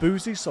by the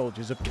boozy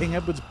soldiers of King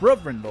Edward's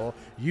brother-in-law,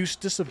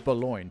 Eustace of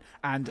Boulogne,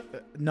 and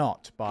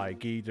not by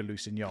Guy de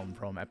Lusignan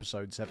from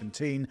episode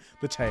 17,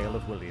 The Tale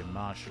of William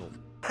Marshall.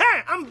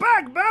 Hey, I'm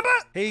back, baby!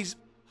 He's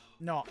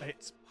not.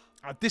 It's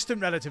a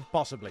distant relative,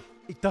 possibly.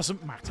 It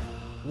doesn't matter.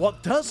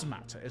 What does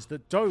matter is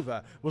that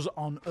Dover was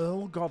on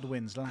Earl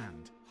Godwin's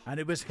land, and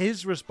it was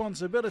his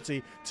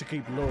responsibility to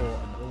keep law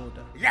and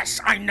order. Yes,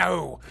 I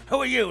know. Who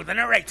are you, the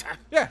narrator?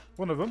 Yeah,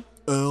 one of them.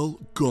 Earl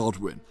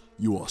Godwin,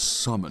 you are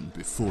summoned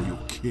before your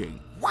king.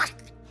 What?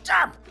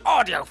 Damn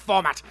audio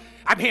format.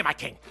 I'm here, my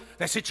king.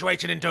 The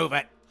situation in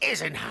Dover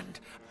is in hand.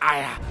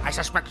 I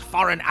suspect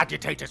foreign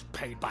agitators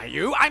paid by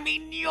you. I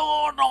mean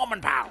your Norman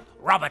pal,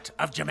 Robert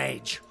of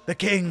Jamage. The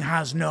king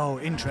has no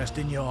interest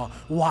in your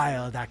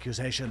wild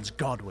accusations,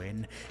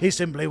 Godwin. He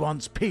simply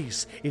wants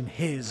peace in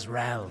his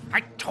realm.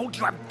 I told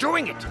you I'm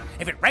doing it.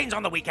 If it rains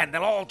on the weekend,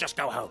 they'll all just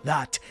go home.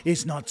 That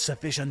is not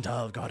sufficient,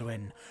 Earl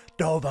Godwin.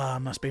 Dover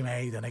must be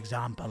made an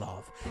example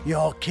of.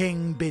 Your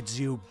king bids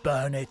you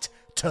burn it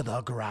to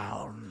the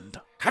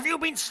ground. Have you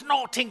been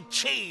snorting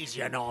cheese,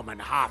 you Norman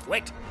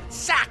half-wit?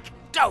 Sack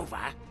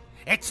Dover?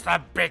 It's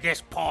the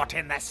biggest port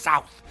in the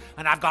south,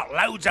 and I've got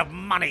loads of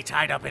money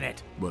tied up in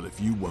it. Well, if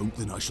you won't,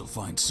 then I shall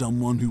find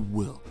someone who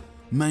will.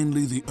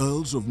 Mainly the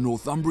Earls of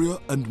Northumbria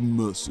and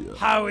Mercia.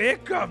 Howdy,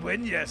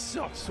 Godwin, you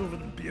soft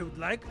southern beaut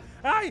like.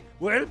 Aye,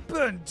 well,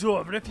 burn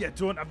Dover if you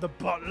don't have the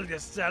bottle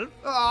yourself.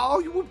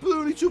 Oh, you will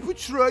burn it up a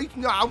trade,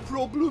 no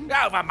problem.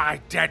 Over my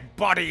dead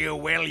body you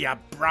will, you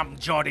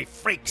brum-jawdy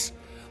freaks.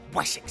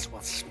 Wessex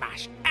will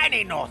smash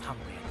any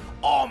Northumbrian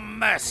or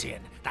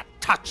Mercian that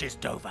touches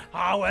Dover.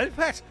 Ah, well,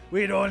 Pet,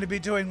 we'd only be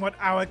doing what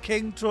our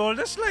king told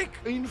us, like.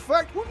 In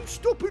fact, what is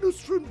stopping us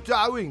from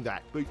doing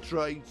that be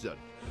treason?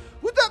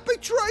 Would that be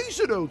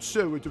treason, old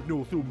Stewart of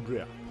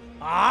Northumbria?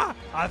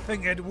 I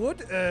think it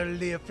would, Earl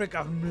Leofric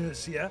of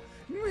Mercia.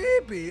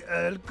 Maybe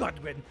Earl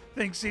Godwin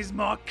thinks he's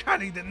more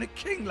cunning than the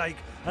king,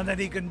 and that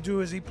he can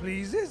do as he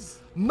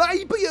pleases.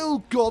 Maybe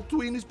Earl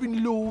Godwin has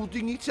been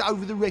lording it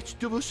over the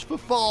rest of us for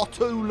far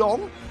too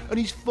long, and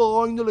he's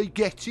finally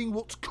getting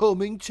what's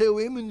coming to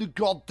him and the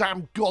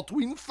goddamn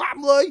Godwin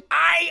family.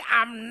 I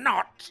am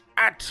not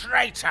a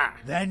traitor.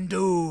 Then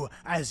do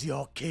as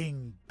your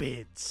king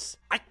bids.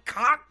 I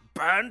can't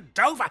burn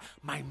Dover.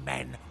 My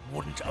men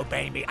wouldn't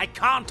obey me. I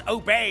can't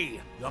obey,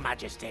 Your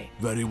Majesty.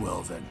 Very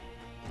well then.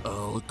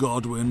 Earl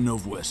Godwin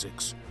of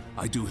Wessex,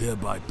 I do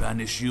hereby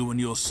banish you and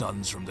your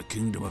sons from the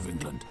Kingdom of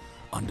England,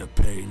 under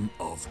pain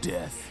of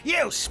death.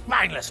 You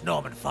spineless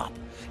Norman fop!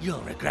 You'll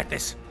regret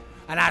this.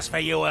 And as for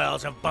you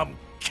Earls of Bum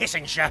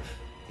Kissingshire,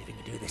 if he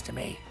can do this to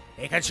me,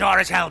 he can sure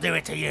as hell do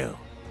it to you.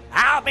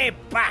 I'll be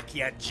back,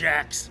 you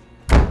jerks!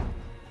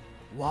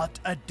 What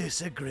a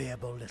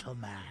disagreeable little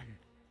man.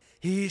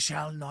 He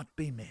shall not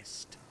be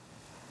missed.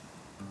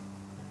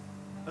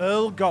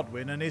 Earl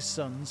Godwin and his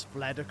sons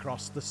fled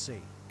across the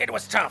sea. It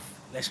was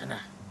tough, listener.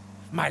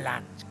 My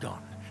land's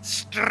gone,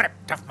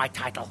 stripped of my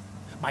title,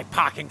 my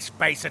parking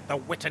space at the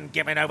Witten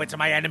given over to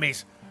my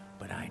enemies.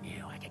 But I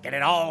knew I could get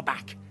it all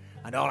back,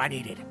 and all I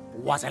needed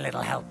was a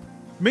little help.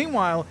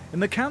 Meanwhile, in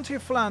the county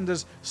of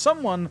Flanders,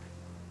 someone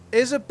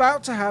is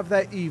about to have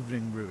their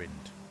evening ruined.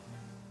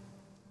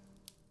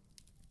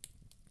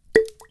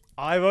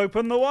 I've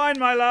opened the wine,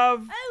 my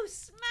love. Oh,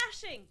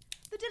 smashing!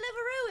 The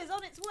Deliveroo is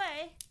on its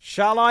way.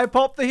 Shall I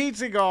pop the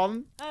heating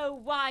on? Oh,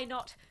 why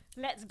not?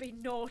 Let's be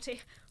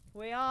naughty.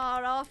 We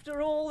are, after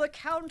all, the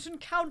Count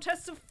and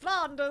Countess of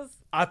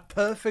Flanders. A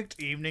perfect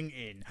evening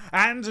in,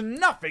 and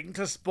nothing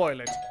to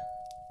spoil it.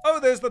 Oh,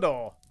 there's the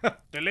door.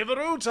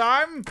 Deliveroo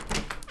time.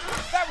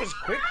 That was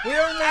quick. We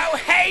only... Oh,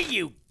 hey,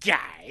 you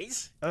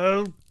guys!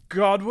 Earl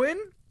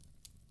Godwin?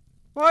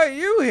 Why are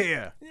you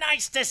here?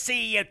 Nice to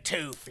see you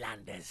too,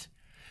 Flanders.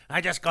 I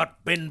just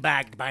got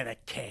bin-bagged by the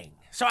king,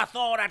 so I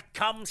thought I'd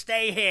come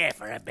stay here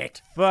for a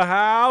bit. For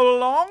how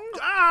long?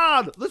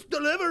 Dad, this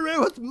Deliveroo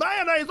has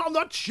mayonnaise on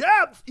the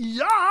chips!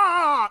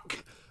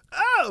 Yuck!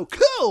 Oh,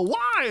 cool,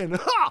 wine!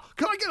 Ha!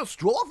 Can I get a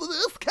straw for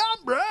this,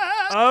 Count Brett?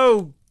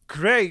 Oh,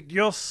 great,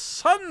 your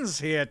son's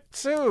here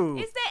too.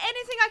 Is there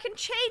anything I can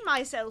chain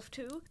myself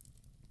to?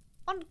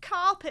 On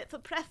carpet for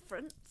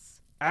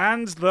preference.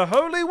 And the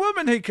holy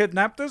woman he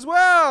kidnapped as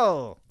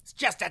well. It's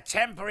just a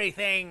temporary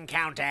thing,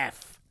 Count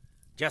F.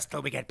 Just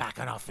till we get back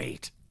on our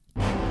feet.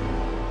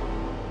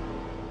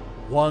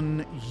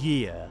 1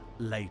 year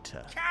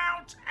later.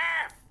 Count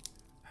F!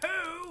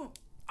 Who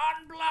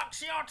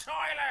unblocks your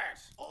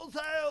toilet? Also,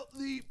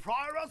 the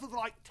prioress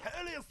has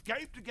totally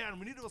escaped again.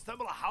 We need to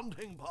assemble a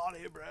hunting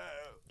party, bro.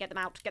 Get them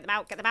out, get them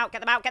out, get them out, get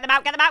them out, get them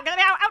out, get them out, get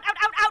them out, out, out,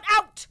 out, out,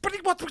 out! But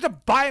he wants to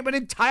buy him an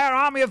entire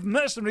army of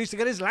mercenaries to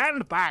get his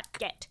land back.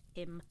 Get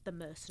him the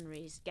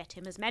mercenaries. Get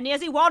him as many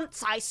as he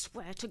wants. I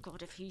swear to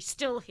God, if he's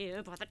still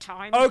here by the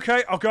time...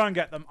 Okay, I'll go and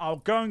get them. I'll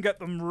go and get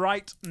them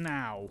right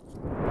now.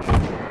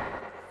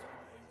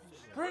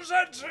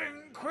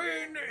 Presenting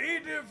Queen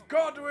Edith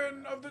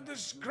Godwin of the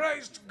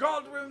disgraced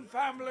Godwin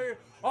family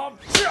of...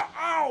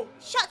 Ow!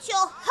 Shut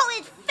your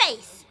horrid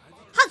face!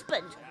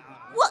 Husband,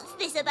 what's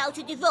this about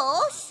a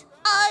divorce?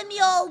 I'm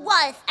your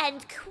wife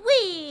and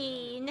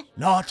queen!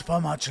 Not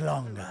for much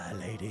longer,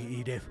 Lady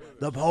Edith.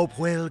 The Pope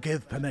will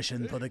give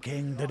permission for the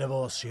king to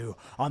divorce you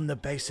on the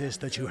basis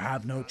that you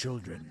have no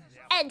children.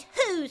 And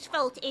whose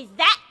fault is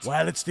that?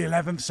 Well, it's the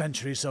 11th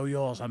century, so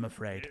yours, I'm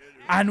afraid.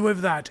 And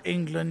with that,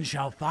 England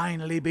shall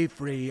finally be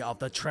free of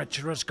the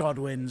treacherous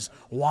Godwins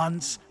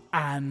once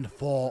and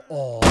for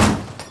all.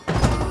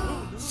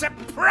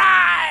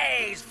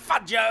 Surprise,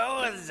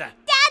 fudgos!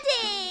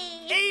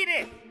 Daddy!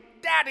 Edith!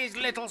 Daddy's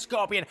little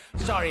scorpion.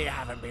 Sorry you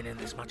haven't been in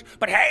this much.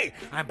 But hey,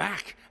 I'm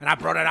back, and I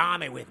brought an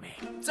army with me.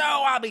 So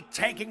I'll be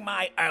taking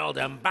my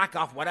earldom back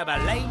off whatever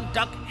lame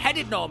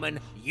duck-headed Norman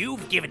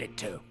you've given it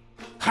to.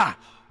 Ha!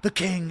 The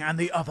king and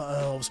the other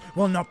earls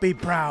will not be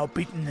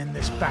browbeaten in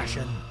this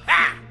fashion.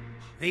 Ha!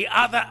 The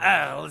other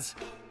earls?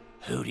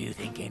 Who do you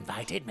think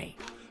invited me?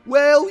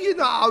 Well, you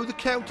know, the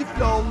Count of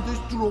Flanders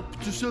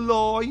dropped us a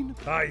line.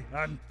 Aye,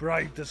 and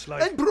bribed us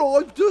And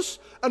bribed us.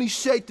 And he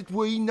said that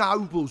we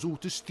nobles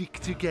ought to stick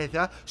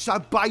together. So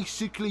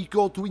basically,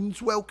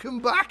 Godwin's welcome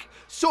back.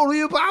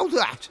 Sorry about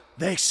that.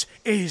 This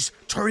is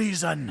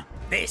treason.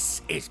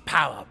 This is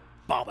power,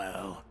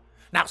 Bobbo.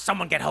 Now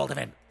someone get hold of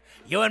him.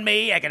 You and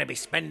me are going to be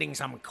spending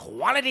some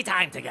quality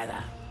time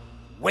together.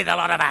 With a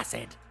lot of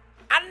acid.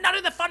 And not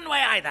in the fun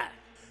way either.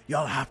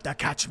 You'll have to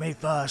catch me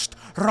first.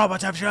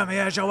 Robert of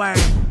Jeremiege away.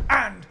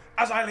 And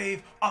as I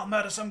leave, I'll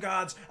murder some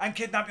guards and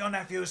kidnap your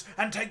nephews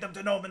and take them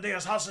to Normandy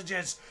as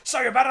hostages.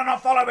 So you better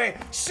not follow me.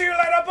 See you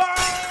later,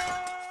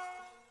 bye!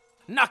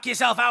 Knock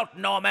yourself out,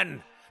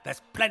 Norman.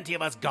 There's plenty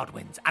of us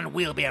Godwins, and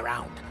we'll be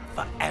around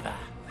forever.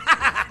 Ha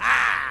ha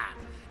ha!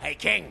 Hey,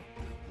 King,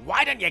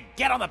 why don't you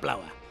get on the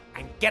blower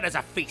and get us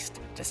a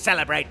feast to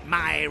celebrate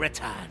my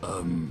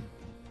return?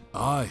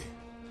 Aye.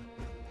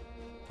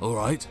 All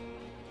right.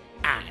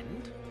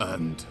 And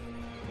And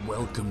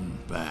welcome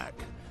back.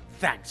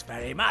 Thanks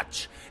very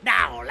much.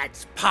 Now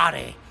let's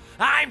party.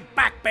 I'm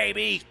back,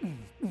 baby.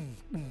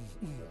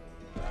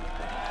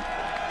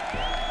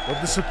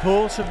 With the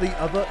support of the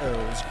other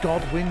earls,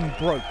 Godwin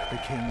broke the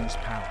king's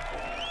power.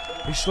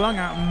 He slung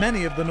out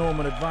many of the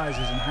Norman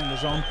advisors and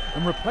hangers-on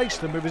and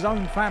replaced them with his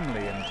own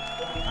family and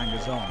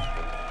hangers-on.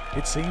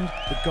 It seemed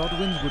that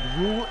Godwins would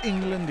rule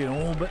England in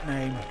all but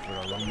name for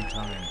a long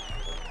time.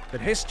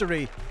 But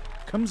history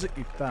comes at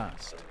you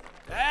fast.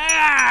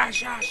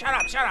 Shut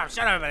up,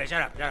 everybody,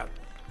 shut up.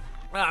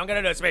 Well, I'm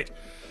gonna do a speech.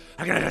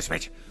 I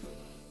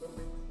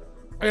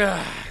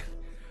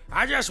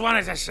just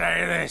wanted to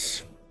say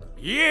this.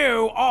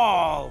 You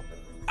all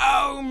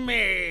owe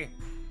me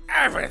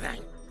everything.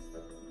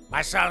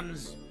 My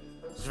sons,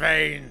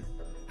 Svein,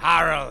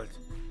 Harold,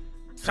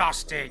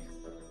 Tostig,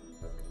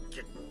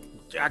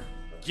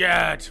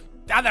 Gerd,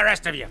 and the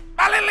rest of you.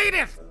 My little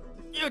Edith,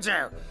 you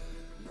two.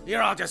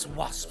 You're all just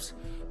wasps,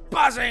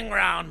 buzzing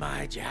round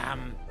my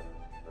jam.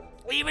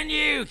 Even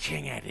you,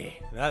 King Eddie.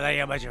 Not that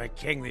you're much of a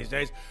king these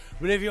days,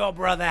 but if your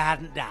brother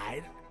hadn't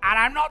died, and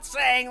I'm not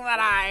saying that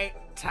I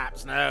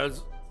taps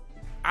nose.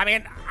 I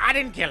mean, I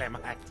didn't kill him.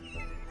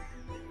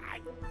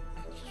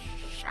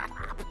 Shut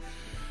up.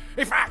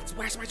 In fact,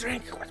 where's my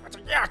drink?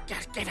 Yeah,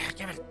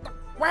 give it.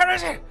 Where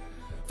is it?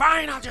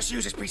 Fine, I'll just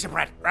use this piece of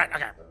bread. Right,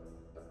 okay.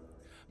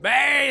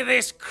 May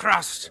this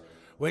crust,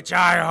 which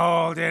I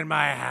hold in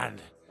my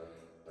hand,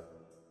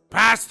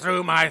 pass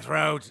through my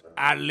throat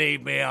and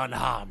leave me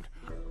unharmed.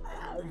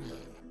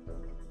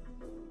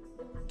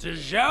 To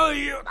show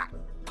you that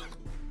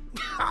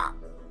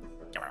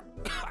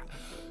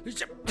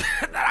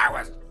I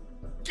was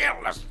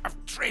guiltless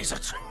of treason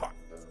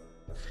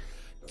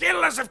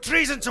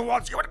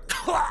towards you.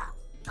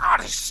 God,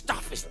 this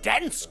stuff is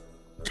dense.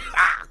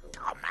 Oh,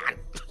 man.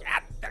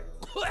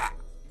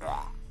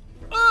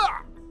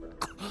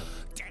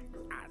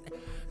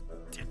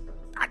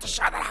 To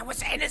show that I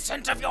was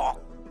innocent of your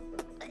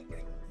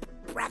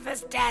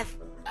brother's death.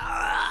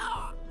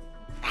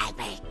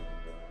 Maybe.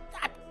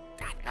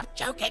 I'm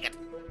joking.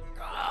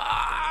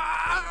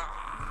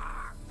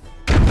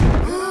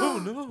 Oh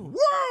no!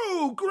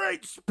 Whoa!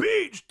 Great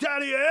speech,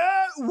 Daddy!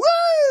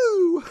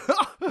 Woo!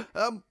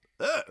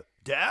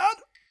 Dad?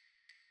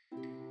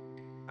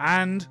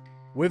 And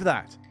with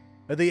that,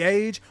 at the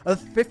age of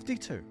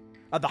 52,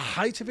 at the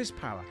height of his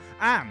power,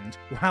 and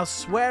while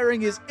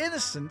swearing his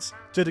innocence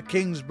to the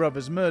king's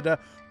brother's murder,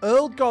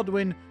 Earl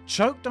Godwin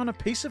choked on a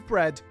piece of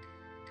bread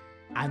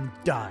and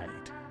died.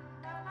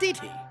 Did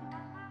he?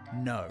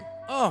 No.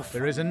 Oh,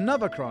 there is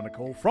another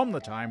chronicle from the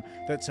time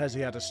that says he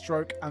had a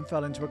stroke and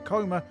fell into a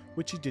coma,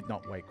 which he did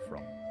not wake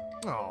from.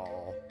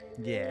 Oh.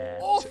 Yeah.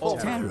 Awful.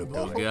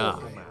 Terrible guy.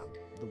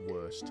 The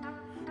worst.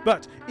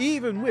 But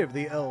even with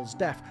the Earl's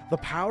death, the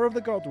power of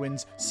the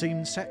Godwins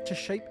seemed set to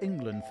shape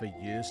England for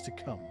years to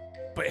come.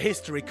 But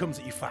history comes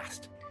at you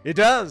fast. It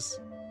does.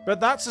 But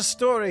that's a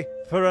story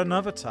for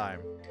another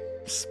time.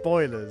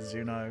 Spoilers,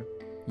 you know.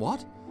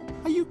 What?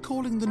 Are you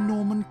calling the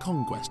Norman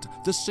Conquest,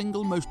 the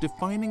single most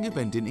defining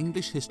event in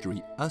English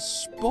history, a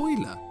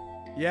spoiler?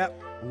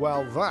 Yep.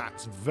 Well,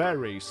 that's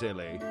very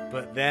silly.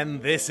 But then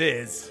this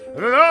is...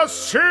 The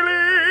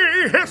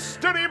Silly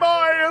History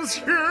Boys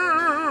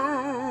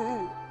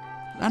Hugh!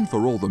 And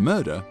for all the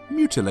murder,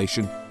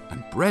 mutilation,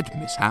 and bread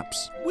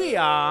mishaps, We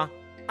are...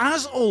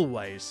 As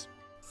always,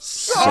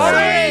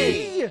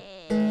 Sorry!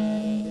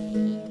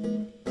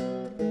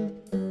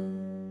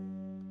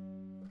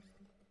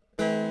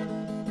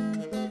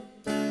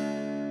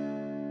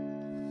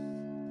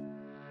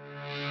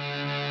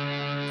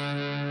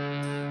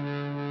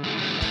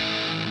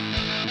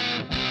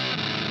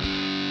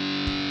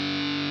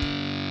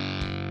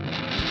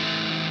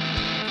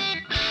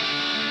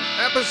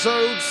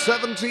 Episode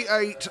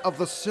 78 of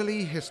the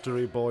Silly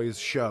History Boys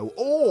show,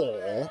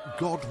 or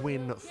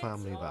Godwin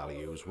Family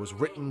Values, was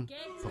written,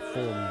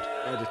 performed,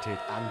 edited,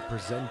 and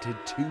presented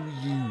to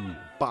you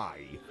by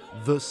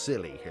the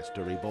Silly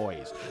History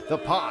Boys. The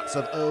parts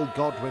of Earl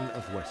Godwin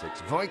of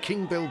Wessex,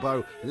 Viking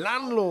Bilbo,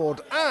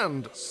 Landlord,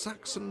 and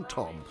Saxon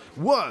Tom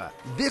were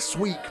this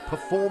week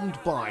performed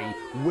by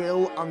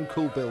Will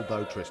Uncle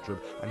Bilbo Tristram,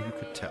 and you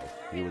could tell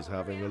he was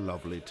having a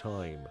lovely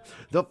time.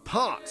 The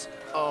parts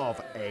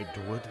of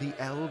Edward the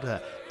Elder,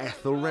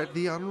 Ethelred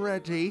the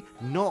Unready,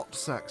 not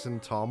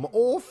Saxon Tom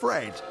or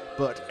Fred,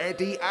 but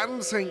Eddie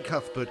and St.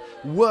 Cuthbert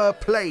were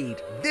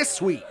played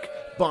this week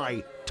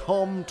by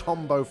Tom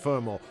Tombo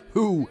Fermor,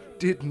 who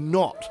did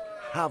not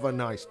have a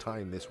nice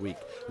time this week.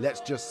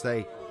 Let's just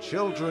say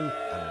children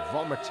and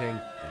vomiting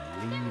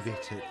and leave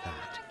it at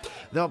that.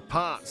 The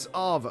parts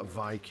of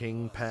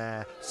Viking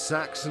Pair,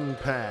 Saxon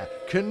Pair,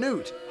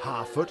 Canute,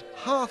 Harfoot,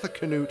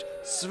 Harthacanute,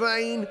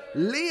 Svein,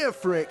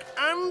 Leofric,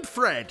 and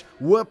Fred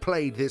were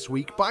played this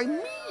week by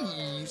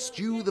me,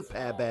 Stu the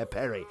Pear Bear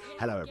Perry.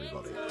 Hello,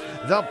 everybody.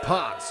 The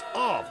parts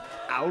of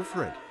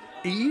Alfred,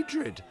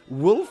 Edred,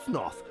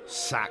 Wulfnoth,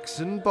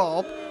 Saxon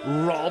Bob,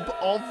 Rob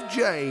of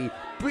J,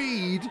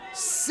 Bede,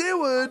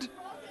 Seward,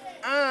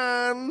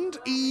 and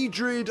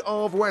Edred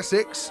of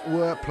Wessex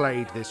were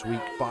played this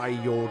week by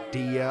your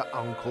dear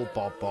Uncle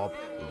Bob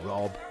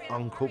Rob,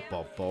 Uncle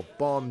Bob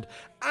Bond.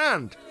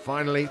 And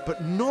finally,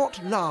 but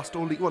not last,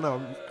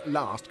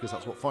 last, because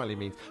that's what finally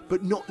means,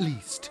 but not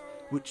least,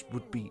 which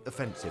would be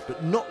offensive,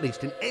 but not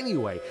least in any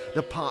way,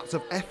 the parts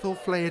of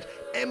Ethelflaed,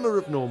 Emma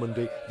of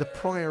Normandy, the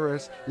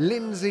Prioress,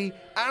 Lindsay,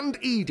 and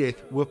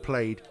Edith were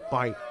played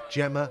by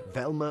Gemma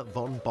Velma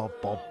von Bob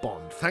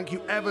Bond. Thank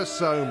you ever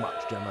so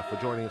much, Gemma, for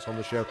joining us on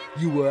the show.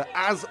 You were,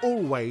 as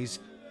always,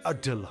 a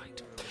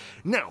delight.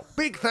 Now,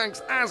 big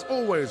thanks, as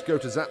always, go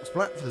to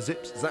Zapsplat for the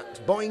zips,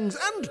 zaps, boings,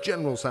 and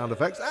general sound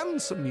effects,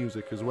 and some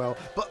music as well.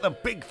 But the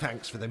big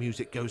thanks for the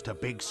music goes to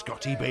Big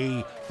Scotty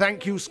B.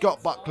 Thank you,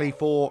 Scott Buckley,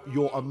 for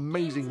your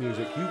amazing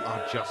music. You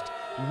are just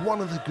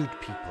one of the good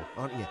people,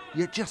 aren't you?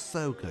 You're just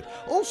so good.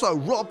 Also,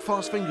 Rob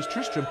Fastfingers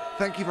Tristram,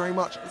 thank you very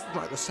much. This is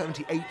like the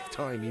 78th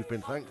time you've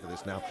been thanked for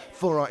this now,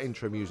 for our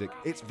intro music.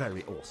 It's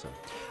very awesome.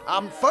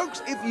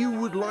 Folks, if you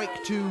would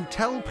like to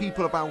tell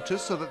people about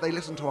us so that they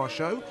listen to our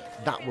show,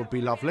 that would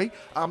be lovely.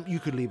 You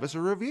could leave us a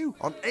review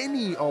on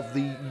any of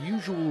the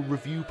usual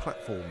review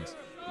platforms.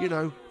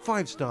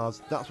 5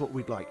 stars, that's what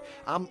we'd like.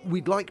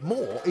 We'd like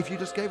more if you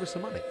just gave us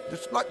some money.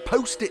 Just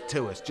post it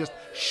to us. Just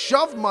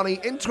shove money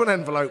into an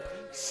envelope,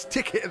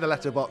 stick it in the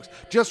letterbox,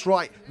 just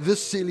write The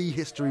Silly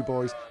History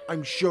Boys.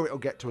 I'm sure it'll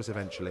get to us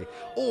eventually.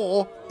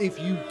 Or if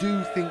you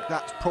do think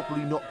that's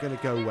probably not going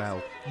to go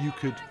well, you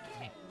could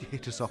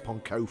hit us up on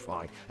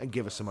Ko-Fi and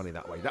give us some money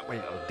that way. That way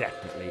it'll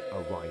definitely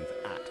arrive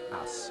at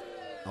us,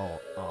 or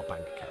our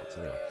bank accounts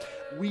anyway.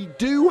 We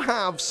do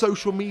have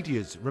social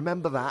medias,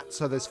 remember that.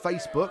 So there's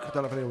Facebook. I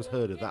don't know if anyone's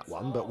heard of that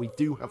one, but we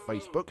do have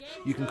Facebook.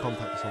 You can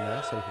contact us on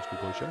there, Silly History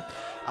Boy Show.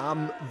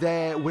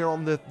 We're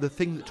on the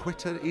thing that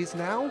Twitter is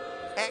now.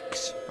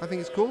 X, I think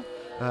it's called.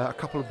 A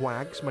couple of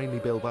wags, mainly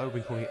Bilbo, we've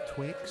been calling it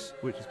Twix,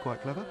 which is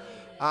quite clever.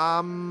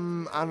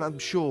 And I'm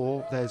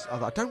sure there's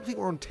other. I don't think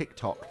we're on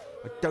TikTok.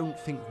 I don't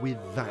think we're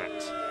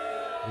that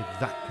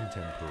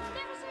contemporary.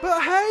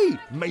 But hey,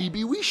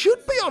 maybe we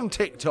should be on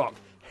TikTok.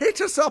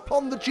 Hit us up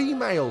on the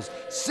Gmails,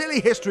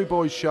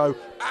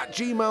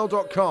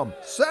 sillyhistoryboysshow@gmail.com.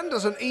 Send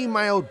us an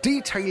email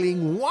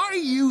detailing why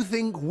you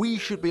think we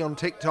should be on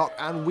TikTok,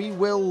 and we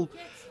will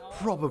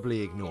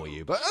probably ignore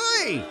you. But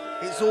hey,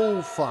 it's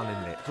all fun,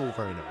 isn't it? It's all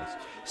very nice.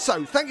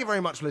 So, thank you very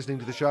much for listening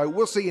to the show.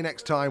 We'll see you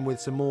next time with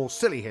some more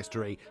silly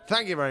history.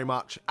 Thank you very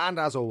much, and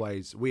as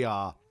always, we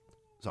are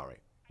sorry.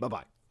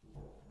 Bye-bye.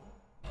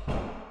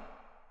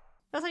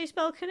 That's how you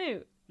spell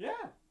Canute?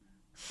 Yeah.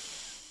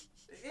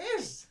 It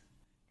is.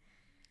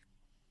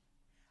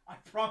 I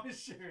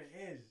promise you it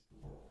is.